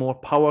that the more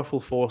powerful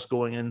force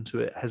going into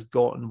it has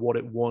gotten what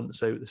it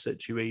wants out of the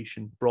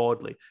situation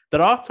broadly.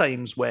 There are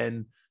times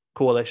when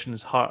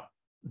coalitions hurt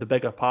the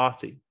bigger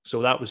party.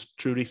 So that was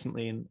true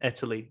recently in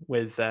Italy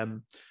with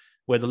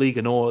where the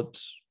Lega Nord,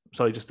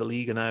 just the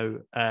Lega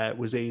now,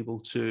 was able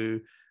to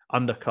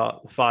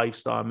undercut the Five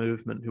Star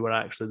movement, who were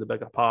actually the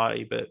bigger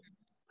party, but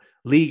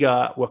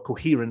Lega were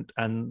coherent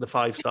and the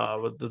Five Star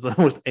were the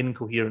most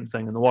incoherent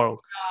thing in the world.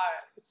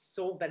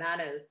 So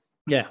bananas.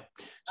 Yeah.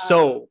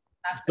 So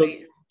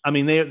I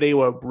mean, they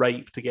were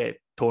ripe to get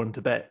torn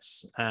to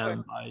bits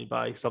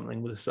by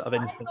something with a sort of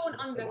instinct. I don't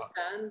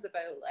understand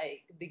about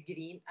like the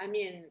Green. I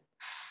mean,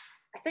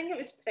 I think it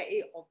was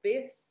pretty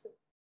obvious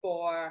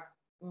for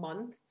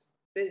months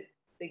that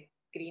the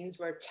Greens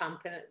were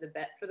champing at the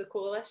bit for the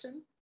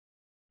coalition.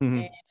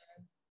 Mm-hmm.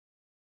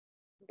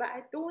 But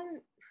I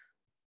don't,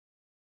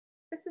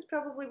 this is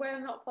probably why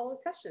I'm not a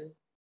politician,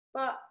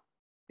 but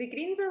the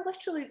Greens are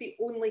literally the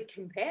only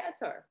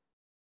competitor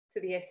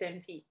to the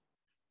SNP,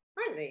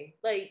 aren't they?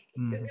 Like,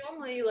 they're the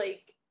only,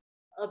 like,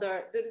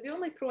 they're the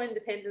only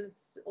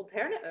pro-independence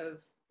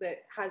alternative that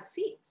has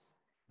seats.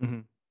 Mm-hmm.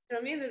 You know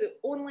what I mean? They're the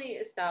only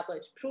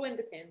established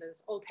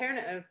pro-independence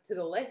alternative to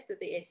the left of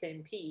the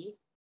SNP.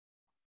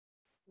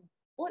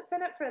 What's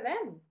in it for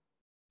them?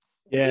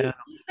 Yeah. Do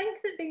you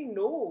think that they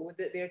know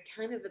that they're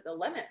kind of at the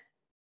limit?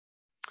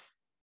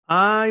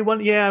 I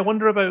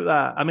wonder about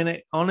that. I mean,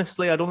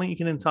 honestly, I don't think you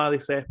can entirely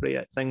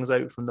separate things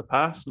out from the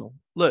personal.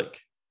 Look,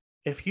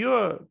 if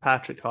you're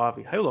Patrick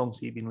Harvey, how long's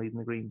he been leading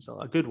the Greens?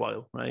 A good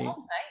while, right? A long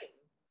time.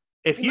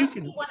 If he you must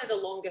can, be one of the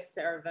longest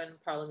serving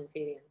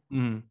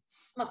parliamentarians.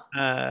 Must be.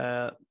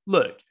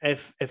 Look,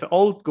 if it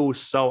all goes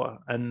sour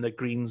and the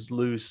Greens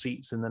lose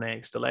seats in the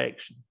next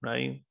election,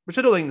 right, which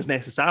I don't think is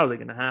necessarily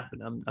going to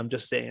happen. I'm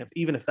just saying,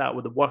 even if that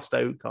were the worst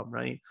outcome,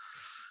 right,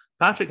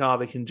 Patrick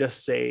Harvey can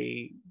just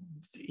say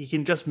he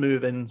can just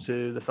move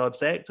into the third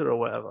sector or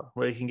whatever,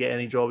 where he can get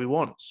any job he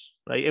wants,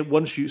 right?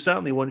 Once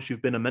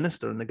you've been a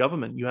minister in the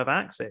government, you have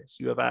access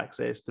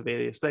to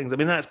various things. I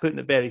mean, that's putting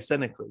it very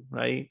cynically,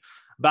 right?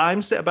 But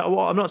I'm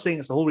not saying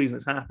it's the whole reason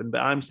it's happened,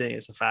 but I'm saying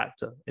it's a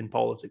factor in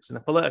politics, in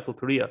a political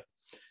career.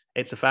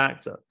 It's a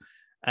factor.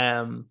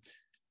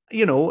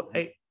 You know,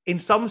 in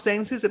some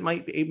senses, it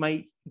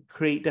might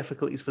create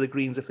difficulties for the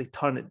Greens if they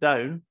turn it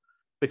down,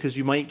 because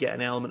you might get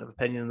an element of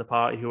opinion in the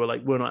party who are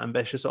like, we're not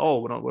ambitious at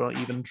all. We're not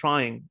even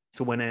trying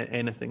to win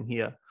anything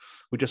here.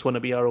 We just want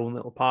to be our own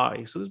little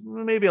party. So there's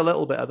maybe a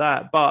little bit of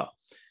that. But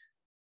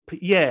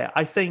yeah,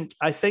 I think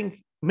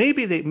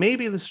maybe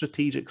the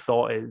strategic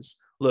thought is,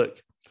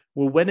 look,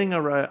 we're winning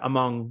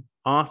among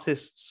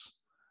artists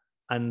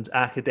and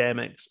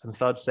academics and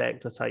third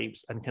sector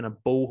types and kind of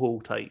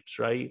boho types,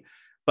 right?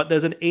 But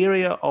there's an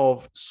area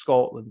of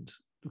Scotland,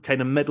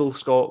 kind of middle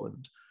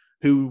Scotland,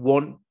 who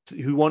want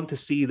to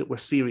see that we're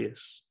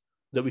serious,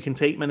 that we can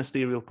take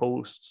ministerial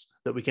posts,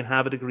 that we can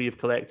have a degree of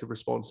collective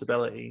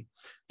responsibility,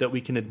 that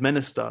we can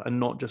administer and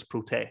not just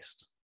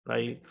protest,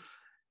 right?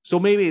 So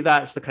maybe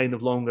that's the kind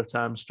of longer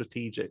term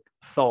strategic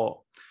thought.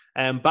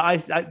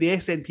 But the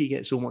SNP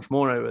get so much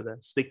more out of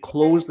this. They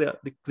close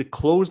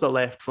their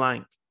left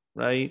flank,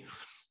 right?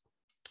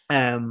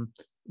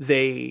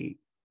 My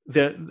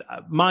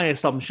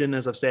assumption,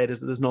 as I've said, is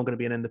that there's not going to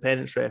be an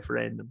independence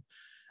referendum,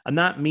 and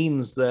that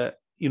means that,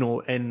 you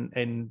know,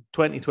 in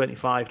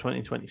 2025,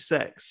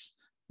 2026,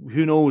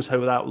 who knows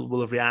how that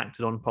will have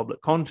reacted on public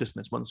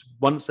consciousness.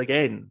 Once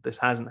again, this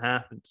hasn't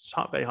happened. It's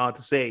very hard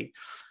to say.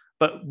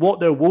 But what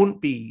there won't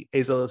be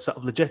is a sort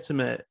of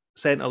legitimate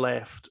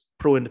centre-left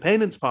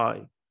pro-independence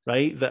party,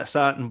 right, that a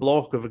certain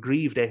block of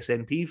aggrieved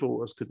SNP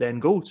voters could then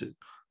go to.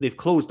 They've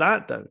closed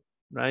that down,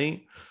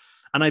 right?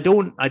 And I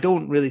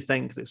don't really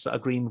think that sort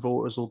of Green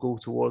voters will go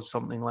towards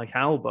something like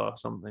Alba or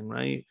something,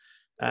 right?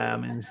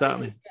 And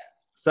certainly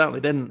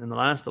didn't in the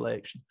last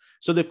election.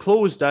 So they've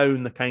closed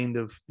down the kind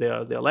of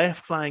their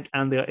left flank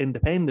and their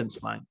independence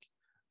flank,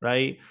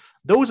 right?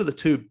 Those are the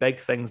two big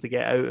things to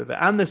get out of it.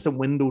 And there's some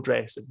window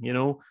dressing, you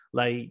know,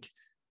 like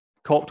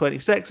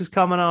COP26 is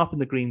coming up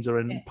and the Greens are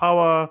in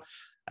power.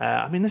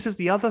 I mean, this is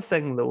the other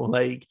thing though,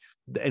 like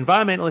the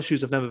environmental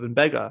issues have never been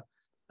bigger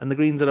and the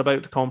Greens are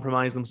about to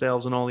compromise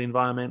themselves on all the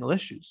environmental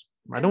issues.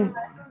 I don't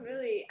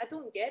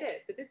get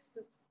it, but this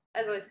is,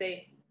 as I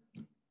say,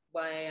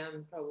 why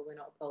I'm probably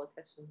not a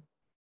politician.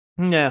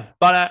 Yeah,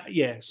 but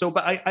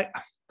I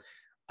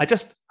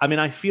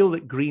feel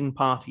that Green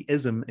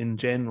Partyism in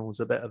general is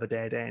a bit of a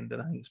dead end,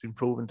 and I think it's been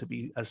proven to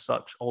be as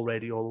such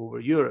already all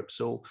over Europe.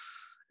 So,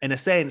 in a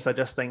sense, I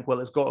just think, well,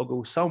 it's got to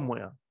go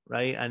somewhere,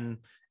 right? And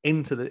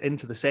into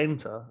the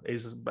centre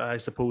is, I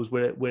suppose,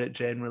 where it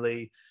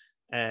generally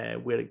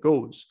where it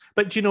goes.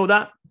 But you know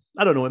that,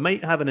 I don't know, it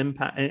might have an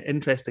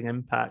interesting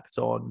impact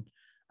on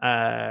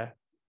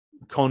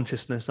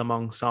consciousness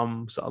among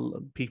some sort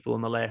of people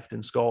on the left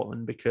in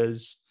Scotland,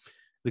 because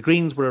the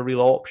Greens were a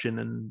real option,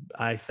 and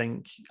I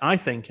think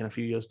in a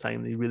few years'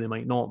 time they really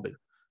might not be,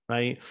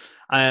 right?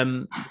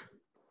 Now,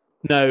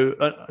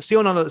 see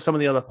on some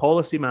of the other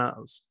policy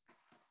matters,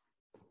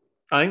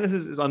 I think this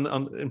is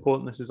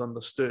important. This is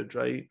understood,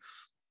 right?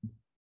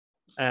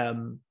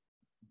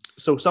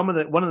 So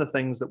one of the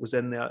things that was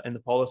in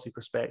the policy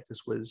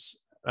prospectus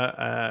was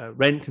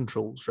rent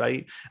controls,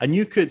 right? And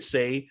you could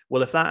say,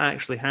 well, if that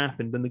actually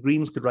happened, then the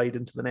Greens could ride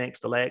into the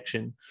next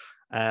election.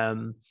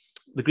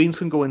 The Greens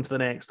can go into the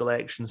next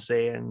election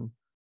saying,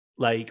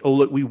 like, oh,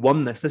 look, we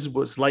won this. This is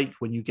what it's like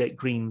when you get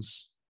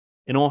Greens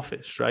in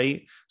office,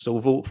 right? So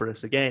vote for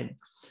us again.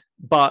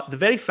 But the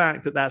very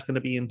fact that that's going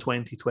to be in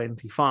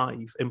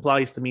 2025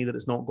 implies to me that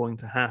it's not going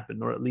to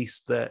happen, or at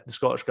least that the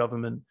Scottish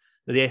Government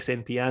the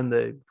SNP and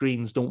the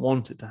Greens don't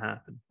want it to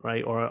happen,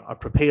 right? Or are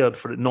prepared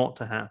for it not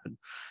to happen.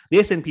 The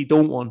SNP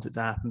don't want it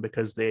to happen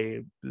because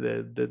the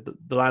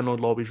landlord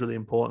lobby is really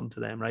important to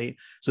them, right?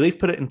 So they've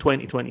put it in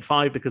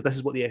 2025 because this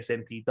is what the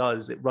SNP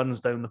does. It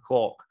runs down the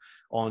clock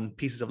on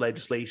pieces of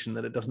legislation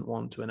that it doesn't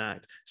want to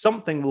enact.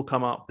 Something will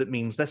come up that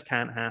means this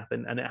can't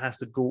happen and it has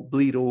to go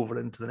bleed over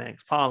into the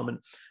next parliament.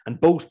 And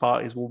both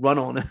parties will run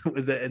on it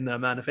with it in their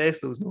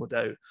manifestos, no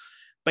doubt.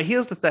 But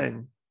here's the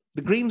thing.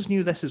 The Greens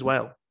knew this as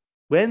well.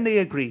 When they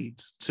agreed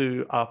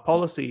to a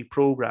policy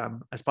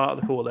programme as part of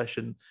the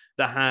coalition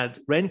that had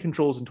rent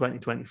controls in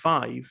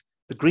 2025,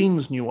 the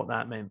Greens knew what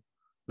that meant.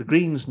 The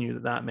Greens knew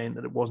that that meant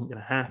that it wasn't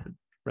going to happen,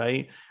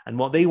 right? And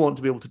what they want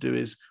to be able to do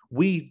is,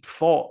 we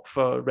fought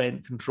for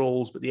rent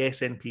controls, but the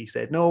SNP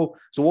said no.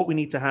 So what we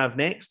need to have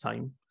next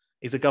time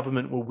is a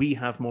government where we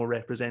have more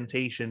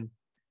representation,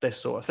 this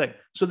sort of thing.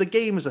 So the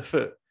game is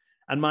afoot.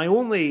 And my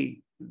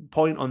only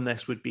point on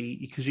this would be,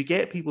 because you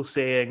get people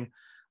saying,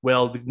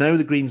 well, now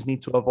the Greens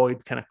need to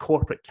avoid kind of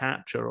corporate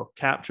capture or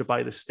capture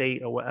by the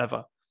state or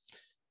whatever.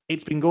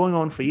 It's been going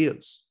on for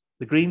years.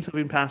 The Greens have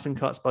been passing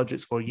cuts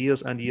budgets for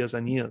years and years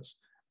and years.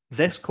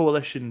 This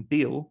coalition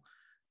deal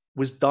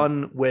was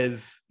done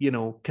with,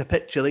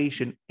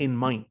 capitulation in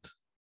mind,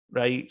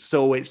 right?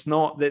 So it's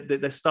not that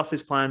this stuff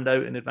is planned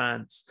out in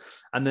advance.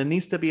 And there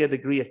needs to be a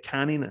degree of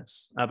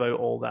canniness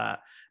about all that,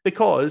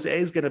 because it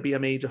is going to be a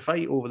major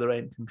fight over the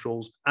rent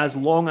controls, as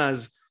long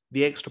as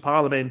the extra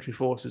parliamentary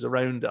forces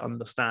around it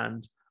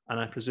understand, and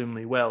I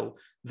presumably will,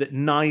 that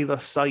neither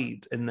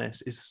side in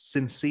this is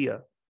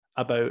sincere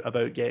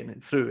about getting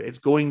it through. It's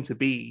going to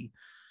be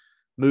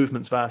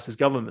movements versus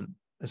government,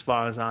 as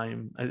far as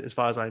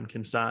I'm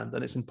concerned,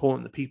 and it's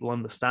important that people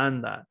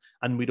understand that,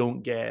 and we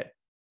don't get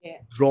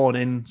drawn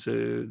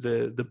into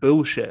the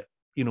bullshit,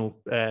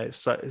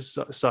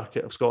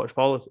 circuit of Scottish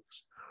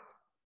politics.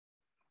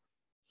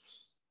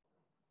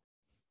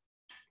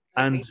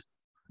 And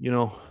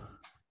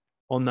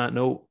on that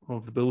note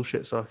of the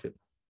bullshit circuit,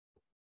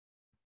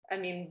 I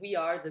mean, we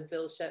are the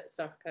bullshit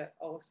circuit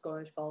of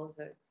Scottish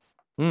politics.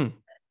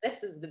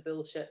 This is the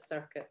bullshit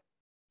circuit.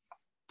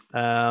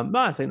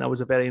 I think that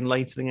was a very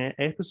enlightening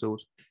episode.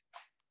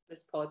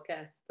 This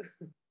podcast.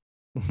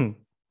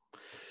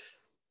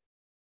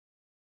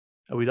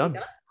 Are we done?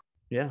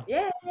 Yeah.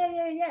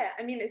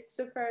 I mean, it's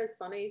super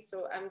sunny,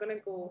 so I'm going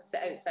to go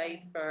sit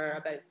outside for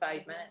about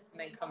 5 minutes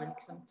and then come in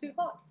because I'm too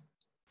hot.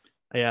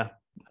 Yeah,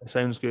 it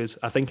sounds good.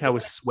 I think I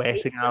was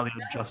sweating earlier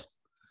just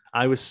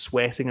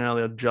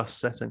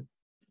sitting.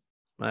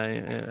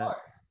 Of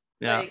course.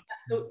 Yeah. Like,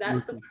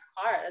 that's the worst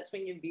part. That's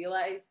when you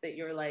realize that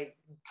you're like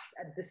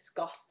a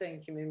disgusting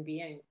human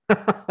being.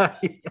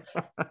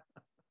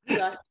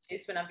 Last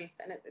days when I've been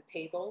sitting at the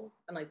table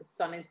and like the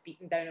sun is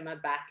beating down on my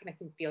back and I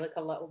can feel like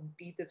a little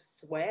bead of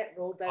sweat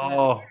roll down my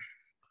back.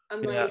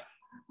 I'm like,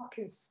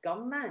 fucking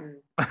scum,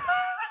 man.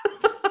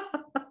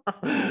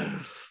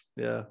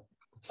 Yeah.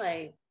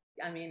 Like,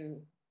 I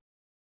mean,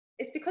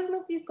 it's because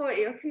nobody's got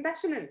air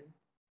conditioning.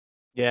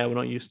 Yeah, we're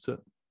not used to it.